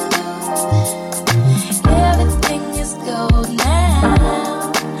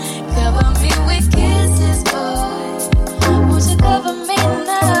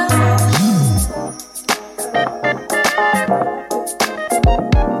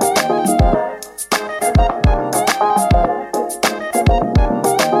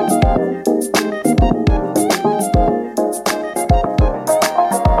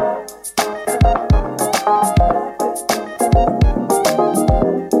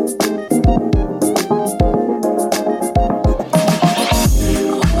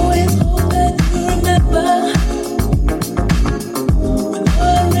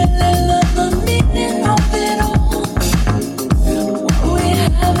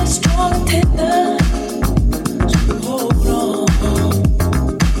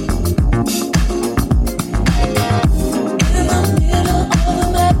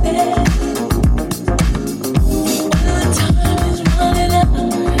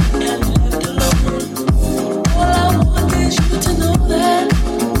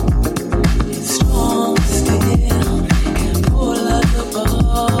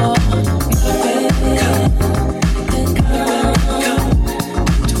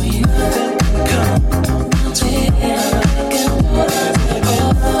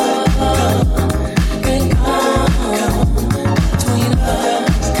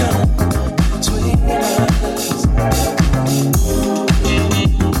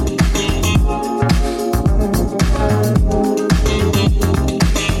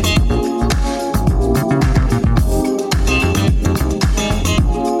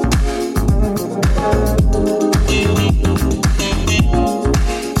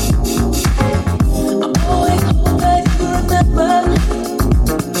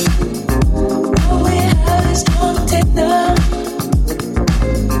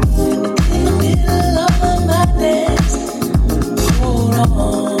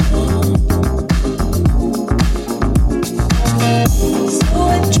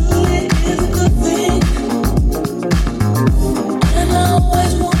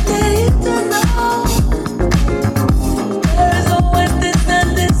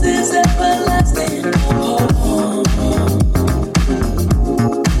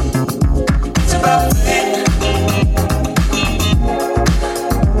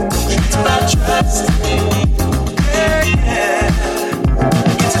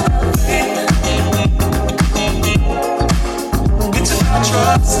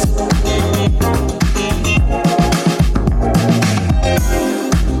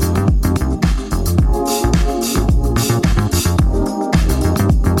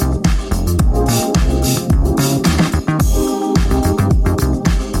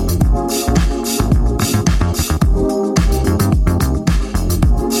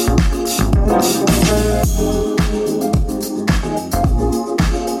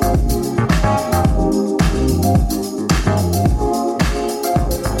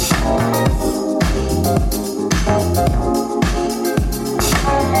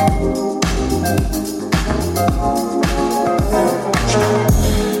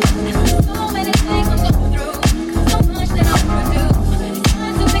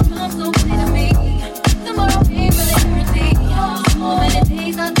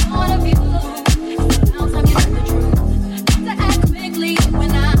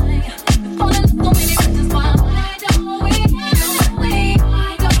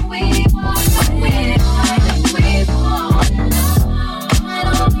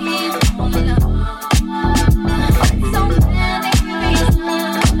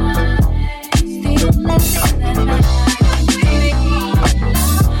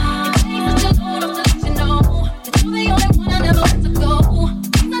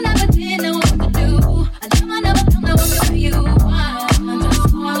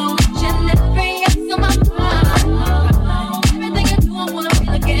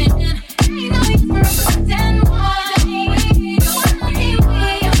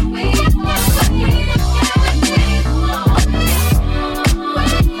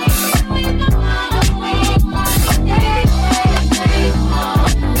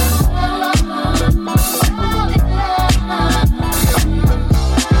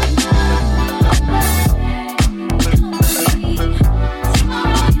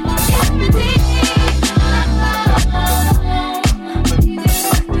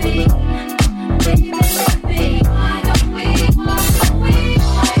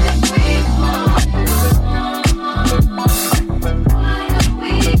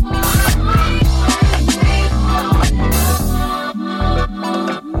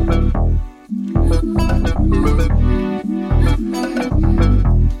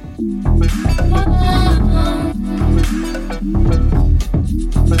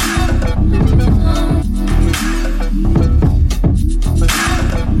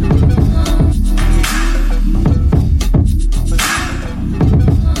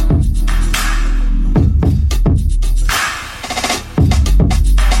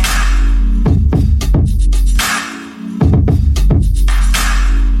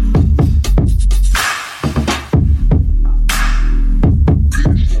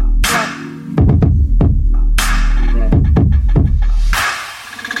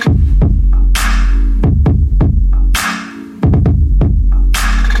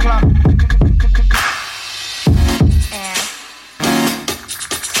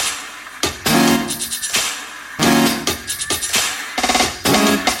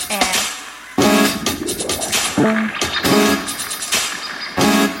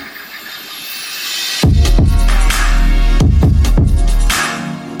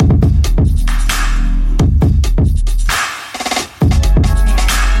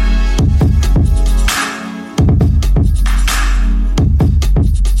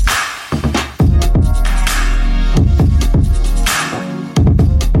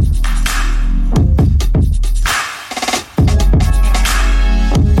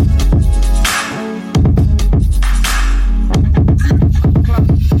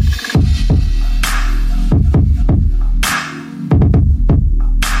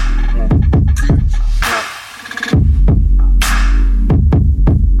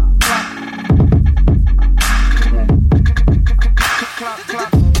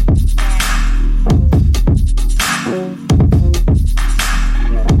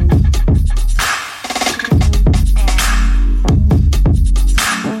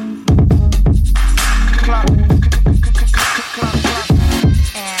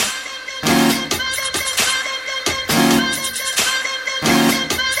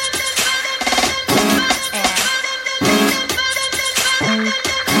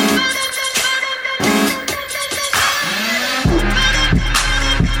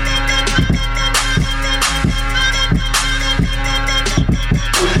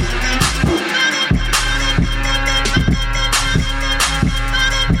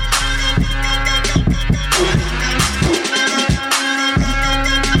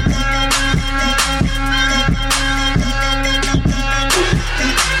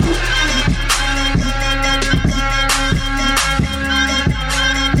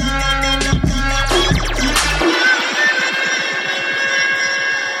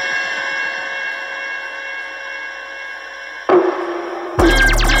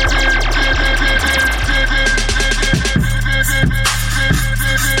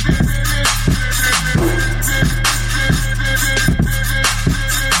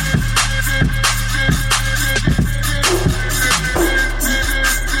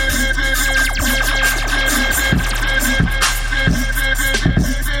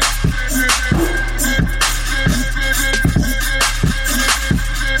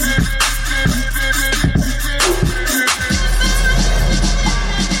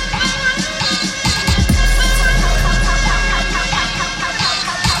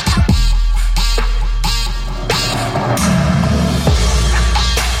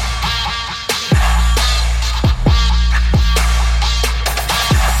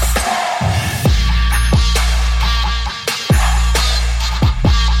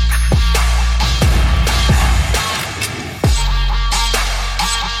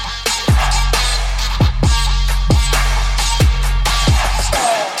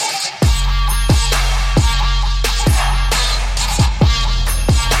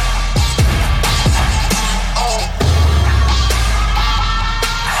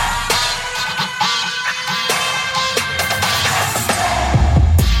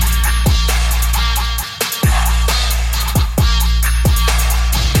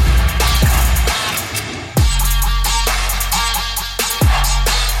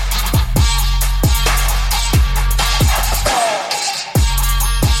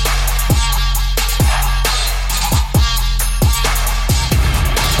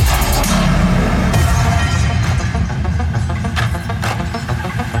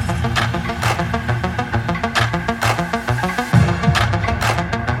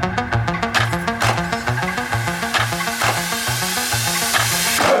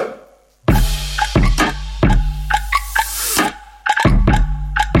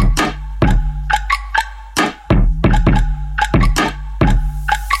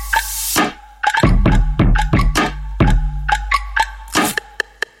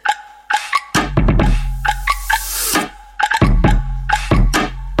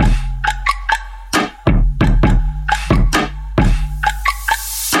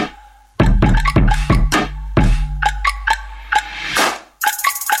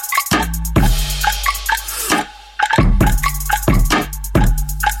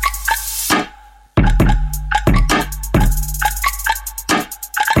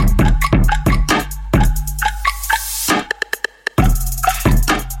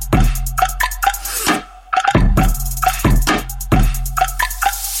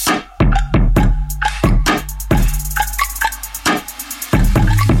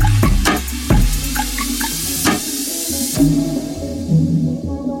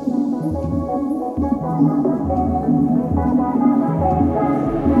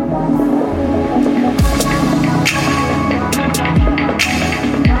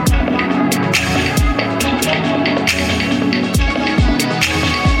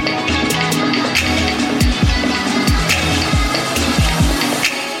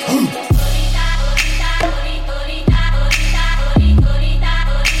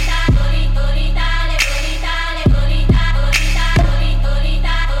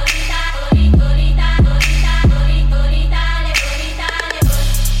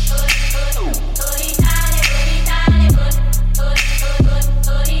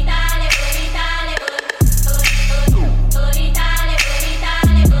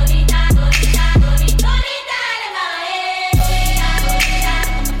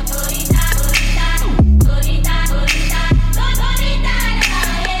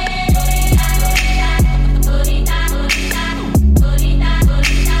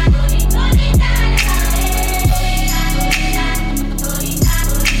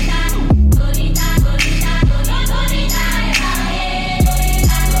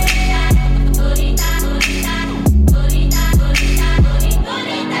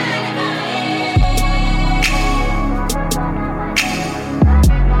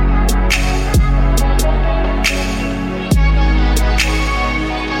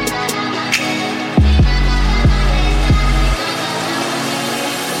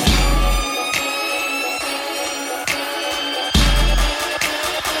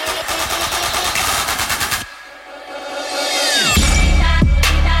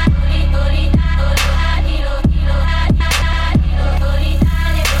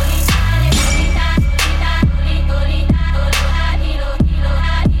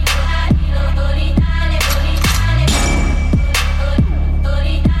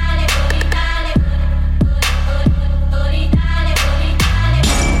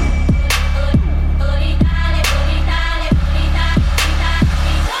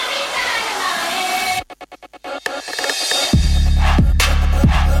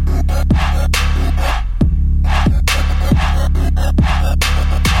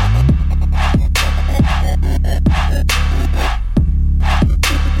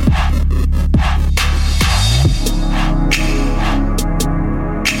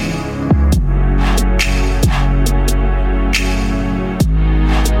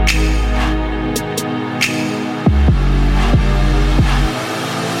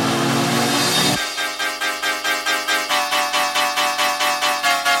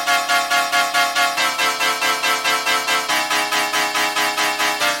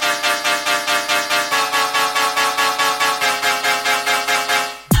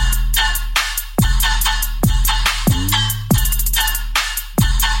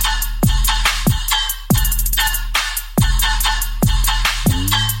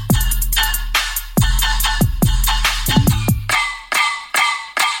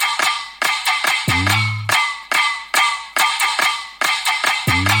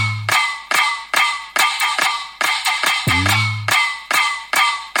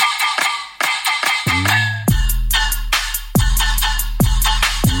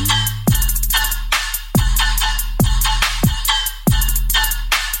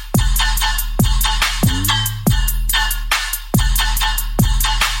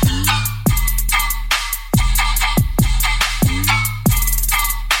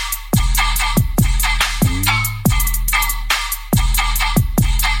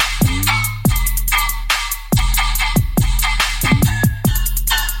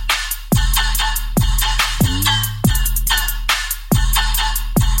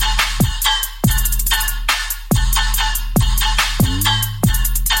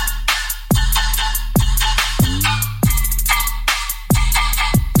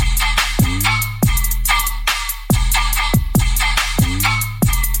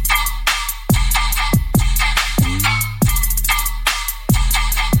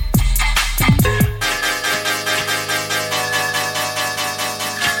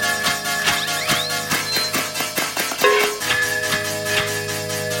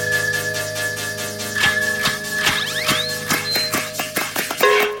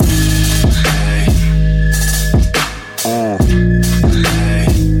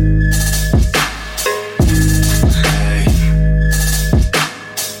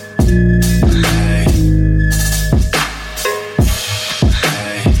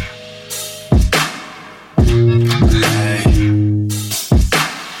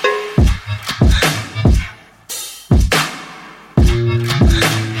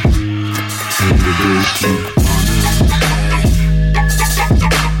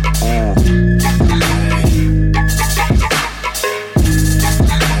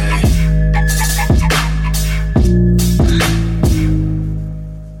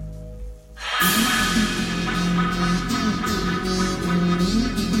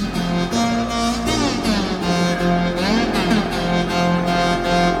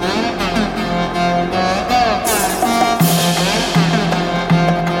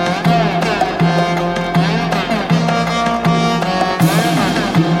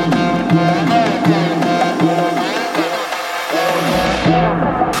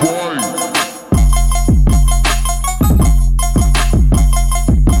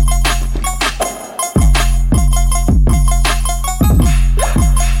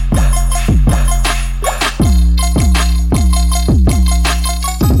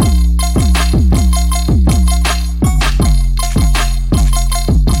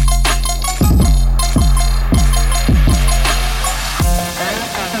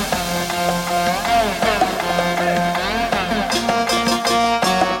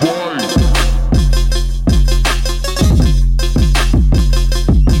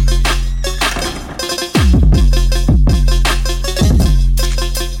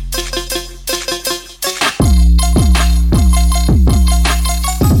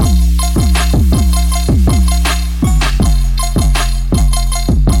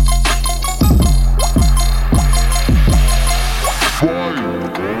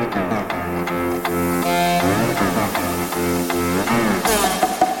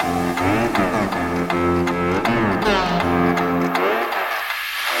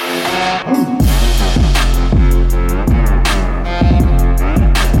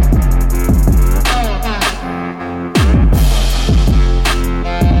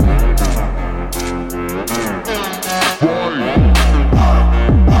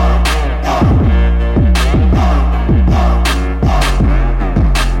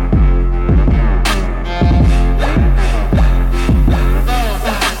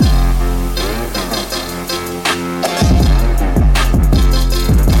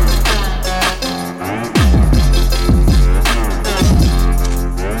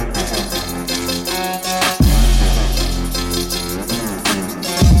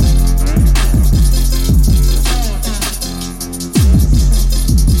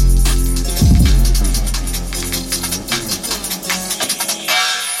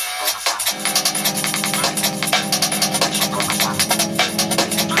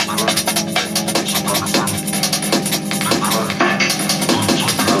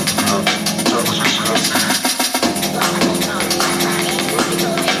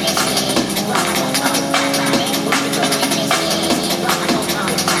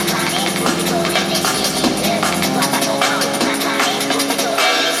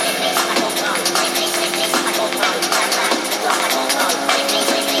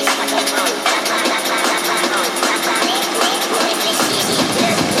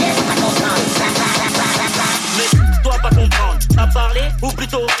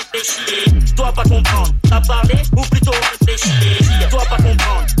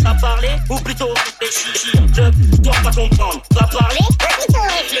 plutôt réfléchir. Je dois pas comprendre, dois parler ou plutôt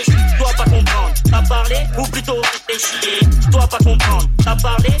réfléchir. Dois pas comprendre, t'as parlé ou plutôt réfléchir. Dois pas comprendre, t'as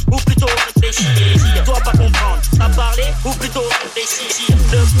parlé ou plutôt réfléchir. Dois pas comprendre, t'as parlé ou plutôt réfléchir.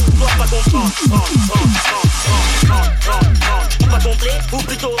 Je dois pas comprendre, pas complet ou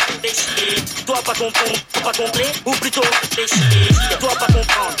plutôt réfléchir. Dois pas comprendre, pas complet ou plutôt réfléchir. Dois pas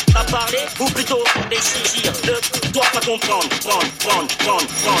comprendre, t'as parlé ou plutôt réfléchir. Je dois pas comprendre,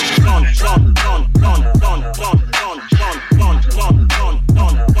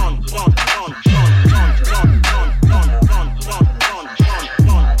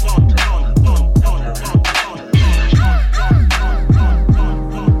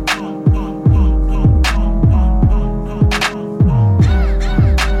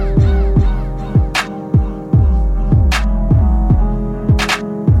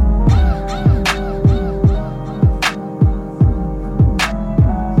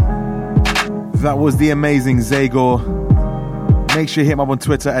 That was the amazing Zagor. Make sure you hit him up on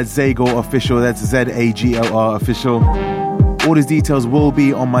Twitter at Zagor Official. That's Zagor Official. All his details will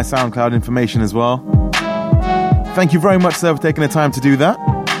be on my SoundCloud information as well. Thank you very much, sir, for taking the time to do that.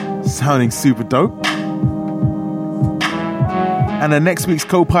 Sounding super dope. And then next week's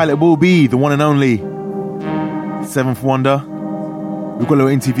co-pilot will be the one and only Seventh Wonder. We've got a little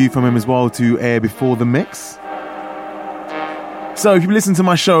interview from him as well to air before the mix. So if you've listened to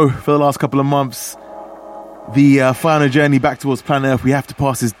my show for the last couple of months, the final journey back towards planet Earth, we have to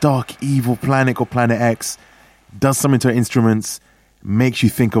pass this dark, evil planet called Planet X. Does something to our instruments, makes you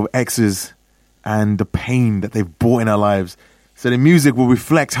think of exes and the pain that they've brought in our lives. So the music will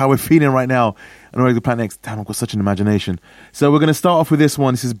reflect how we're feeling right now on regular Planet X. Damn, I've got such an imagination. So we're going to start off with this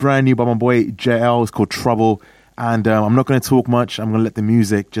one. This is brand new by my boy JL. It's called Trouble. And I'm not going to talk much. I'm going to let the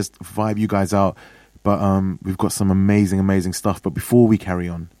music just vibe you guys out. But we've got some amazing, amazing stuff. But before we carry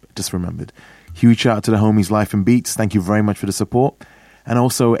on, just remembered, huge shout out to the homies Life and Beats. Thank you very much for the support. And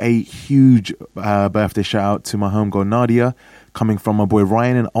also a huge birthday shout out to my homegirl Nadia, coming from my boy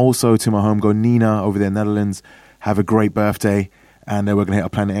Ryan, and also to my homegirl Nina over there in the Netherlands. Have a great birthday. And we're going to hit our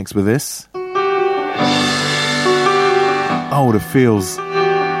Planet X with this. Oh, the feels.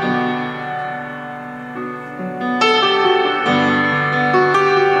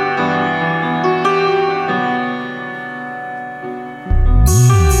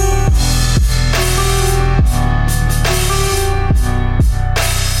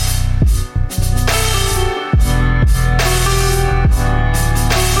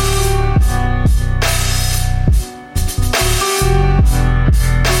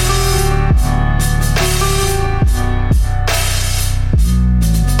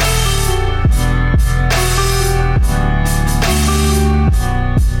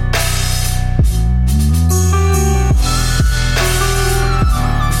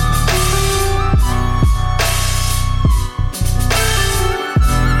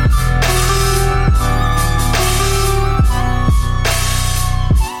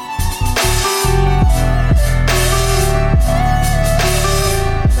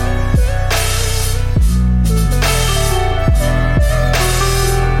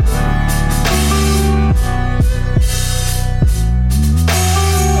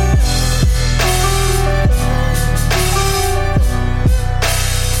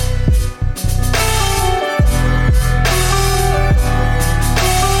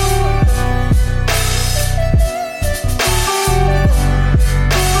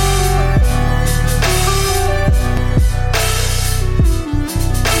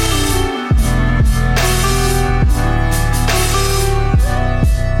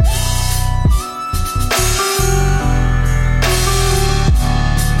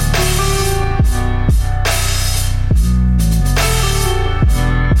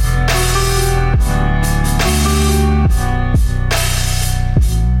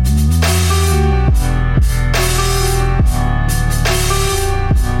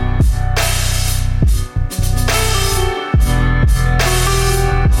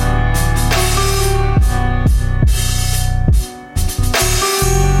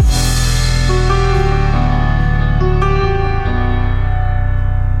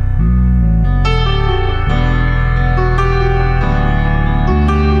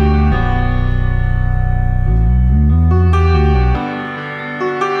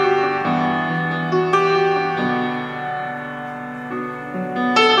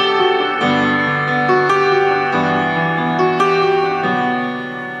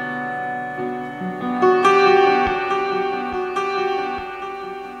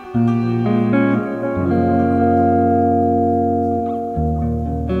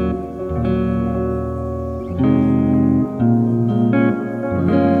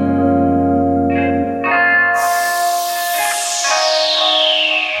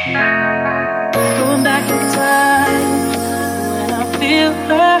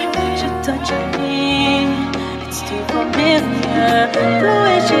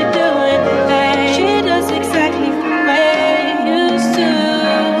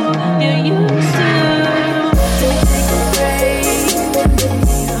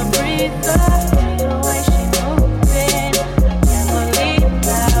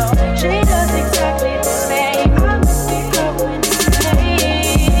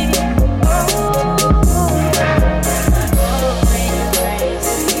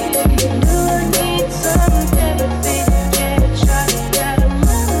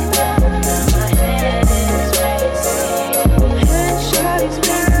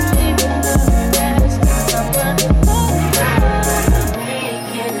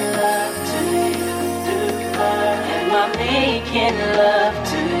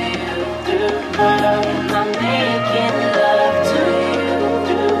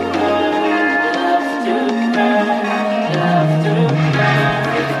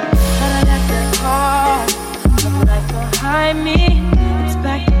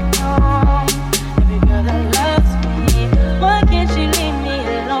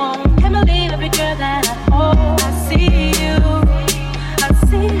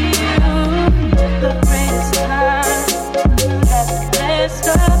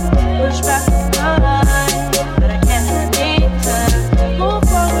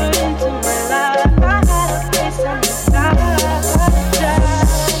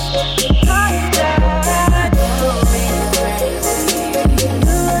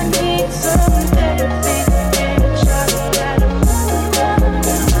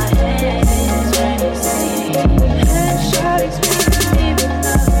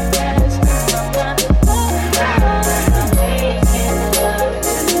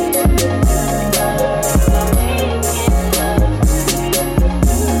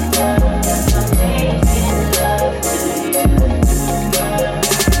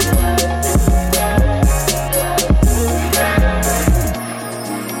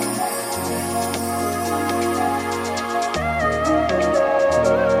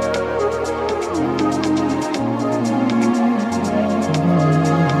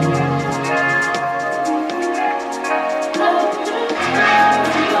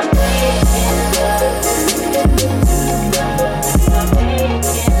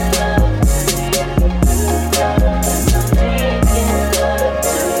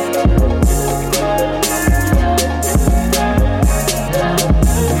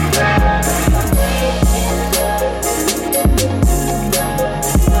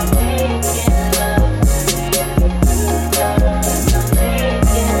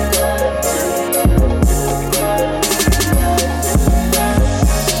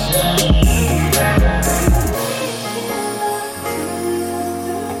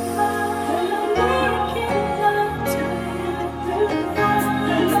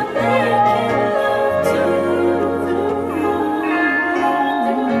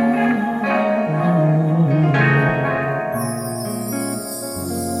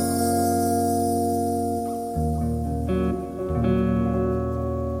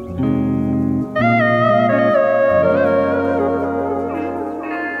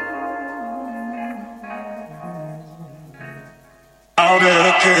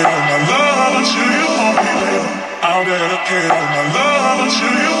 I'll dedicate all my love to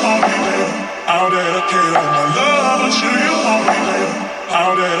you only, baby. I'll dedicate all my love to you only, baby.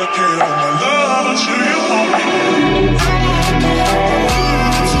 I'll dedicate all my love to you only, baby.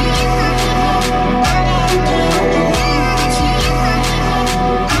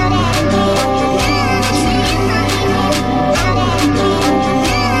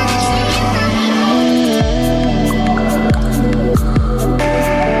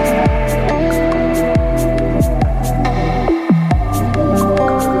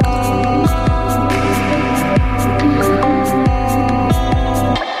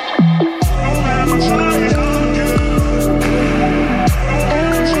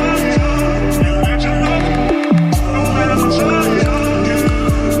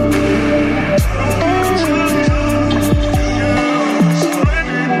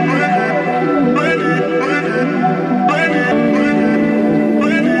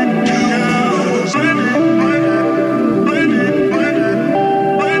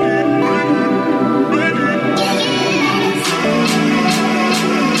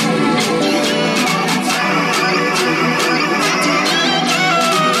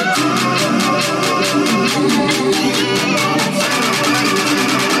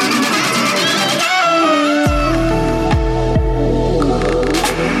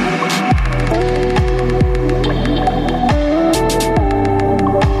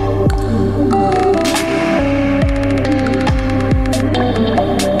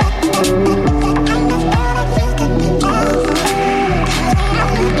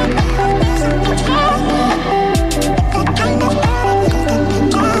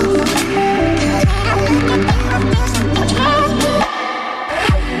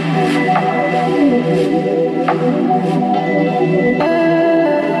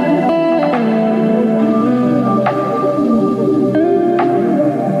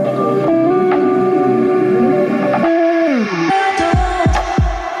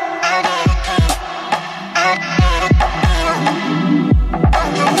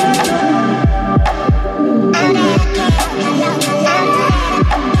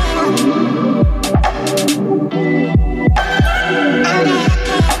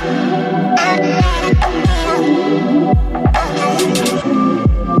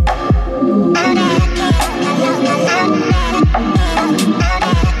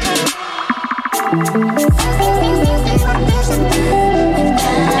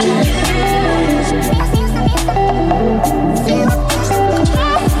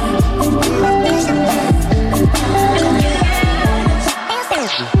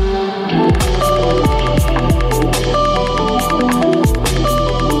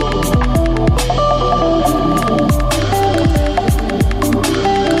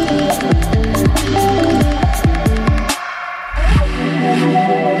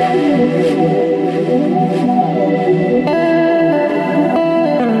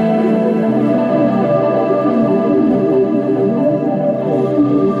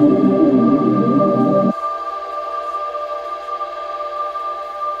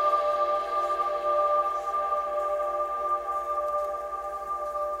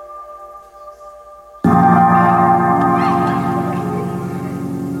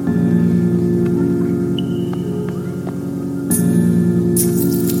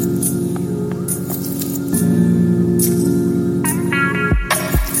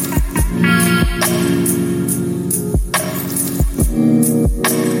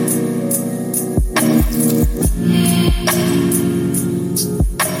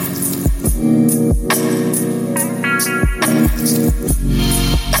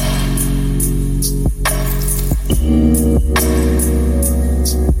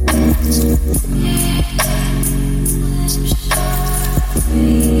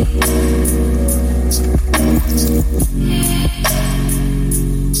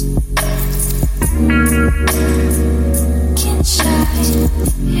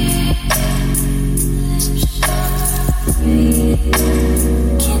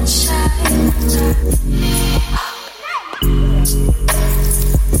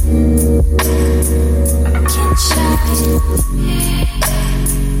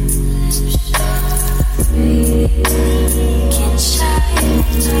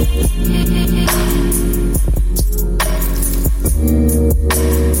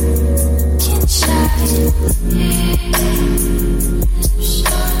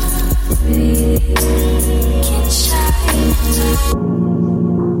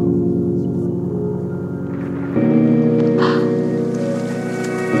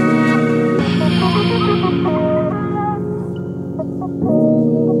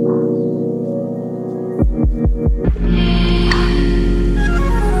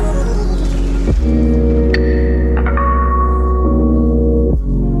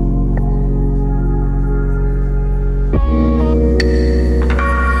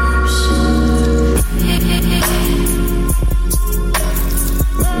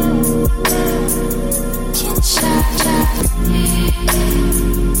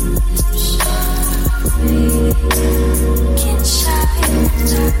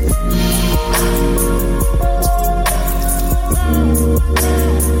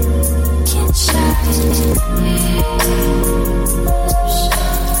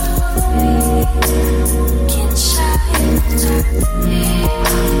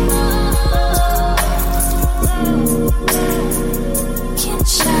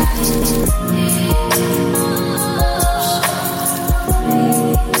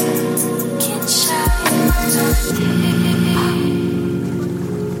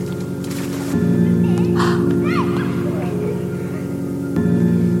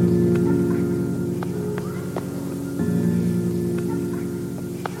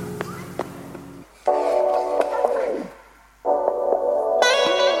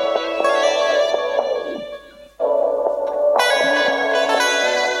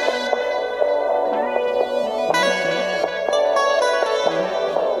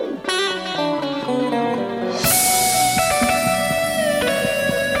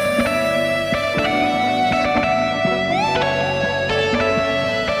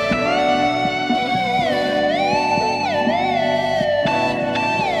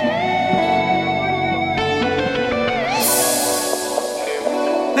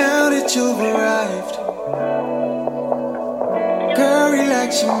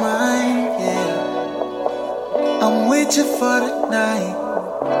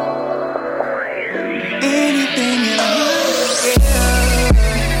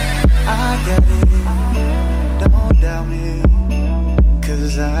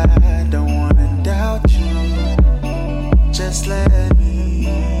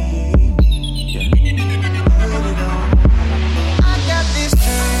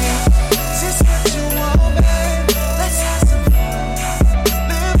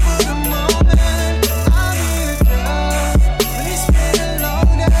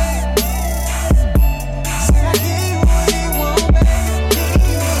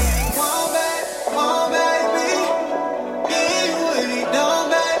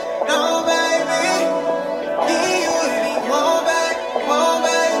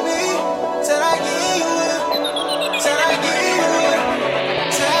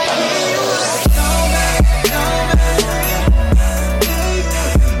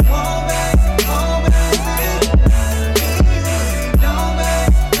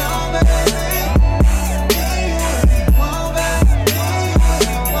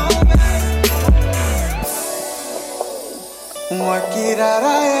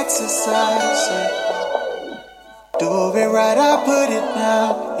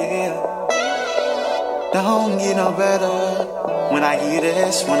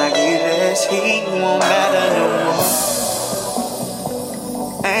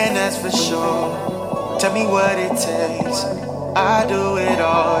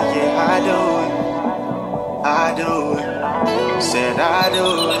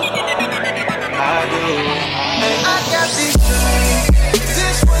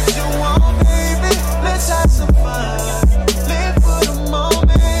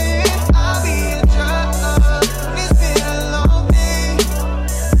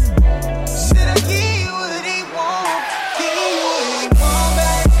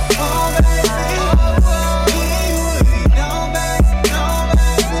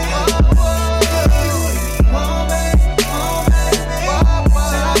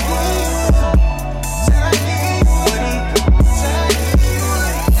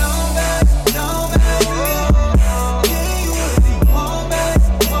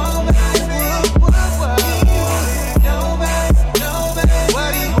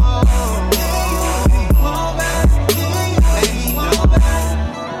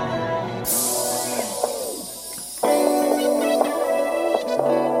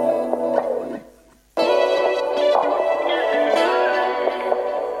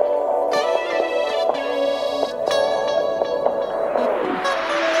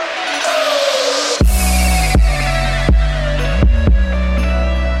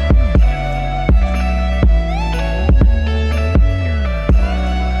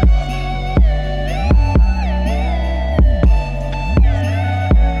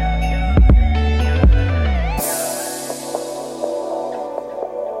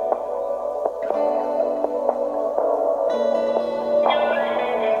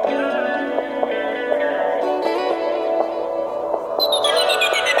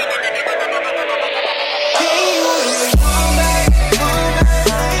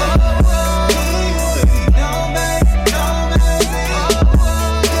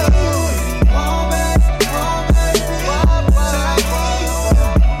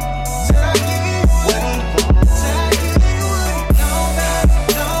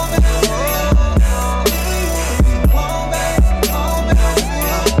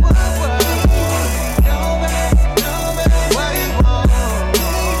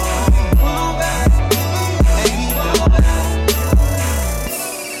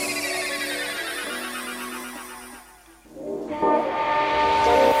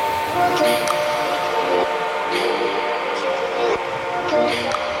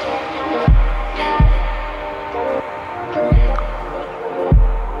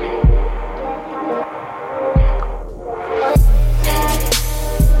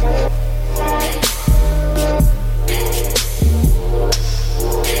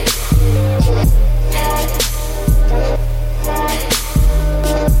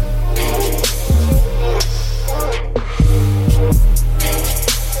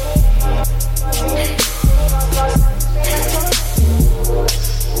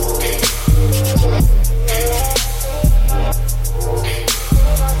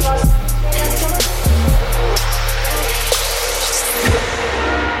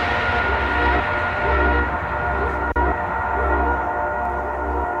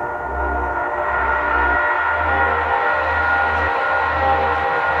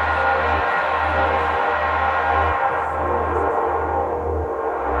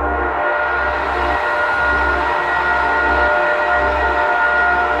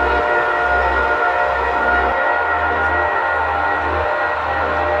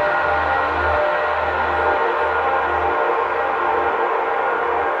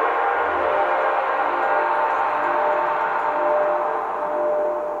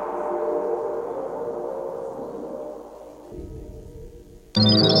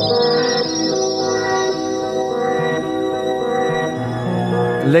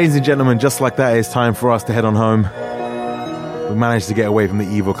 Ladies and gentlemen, just like that, it's time for us to head on home. We managed to get away from the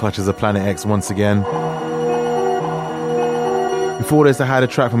evil clutches of Planet X once again. Before this, I had a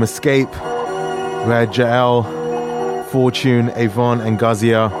track from Escape. We had Jael, Fortune, Avon, and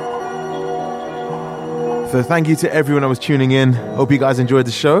Gazia. So thank you to everyone that was tuning in. Hope you guys enjoyed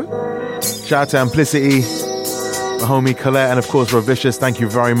the show. Shout out to Amplicity, my homie Colette, and of course Ravicious. Thank you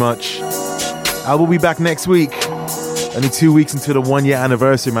very much. I will be back next week. Only 2 weeks until the 1 year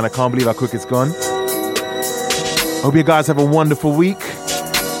anniversary, man. I can't believe how quick it's gone. Hope you guys have a wonderful week.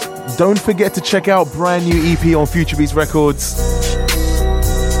 Don't forget to check out brand new EP on Future Beats Records.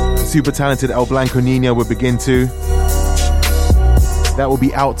 The super talented El Blanco Nina will begin to. That will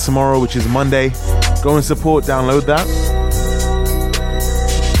be out tomorrow, which is Monday. Go and support, download that.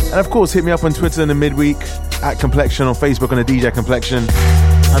 And of course, hit me up on Twitter in the midweek at Complexion, on Facebook on the DJ Complexion,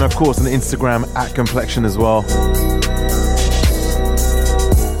 and of course on Instagram at Complexion as well.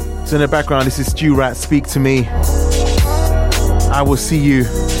 So in the background, this is Stu Rat, Speak to Me. I will see you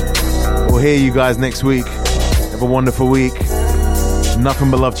or hear you guys next week. Have a wonderful week.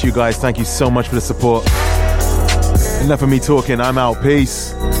 Nothing but love to you guys. Thank you so much for the support. Enough of me talking. I'm out.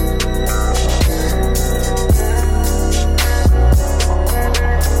 Peace.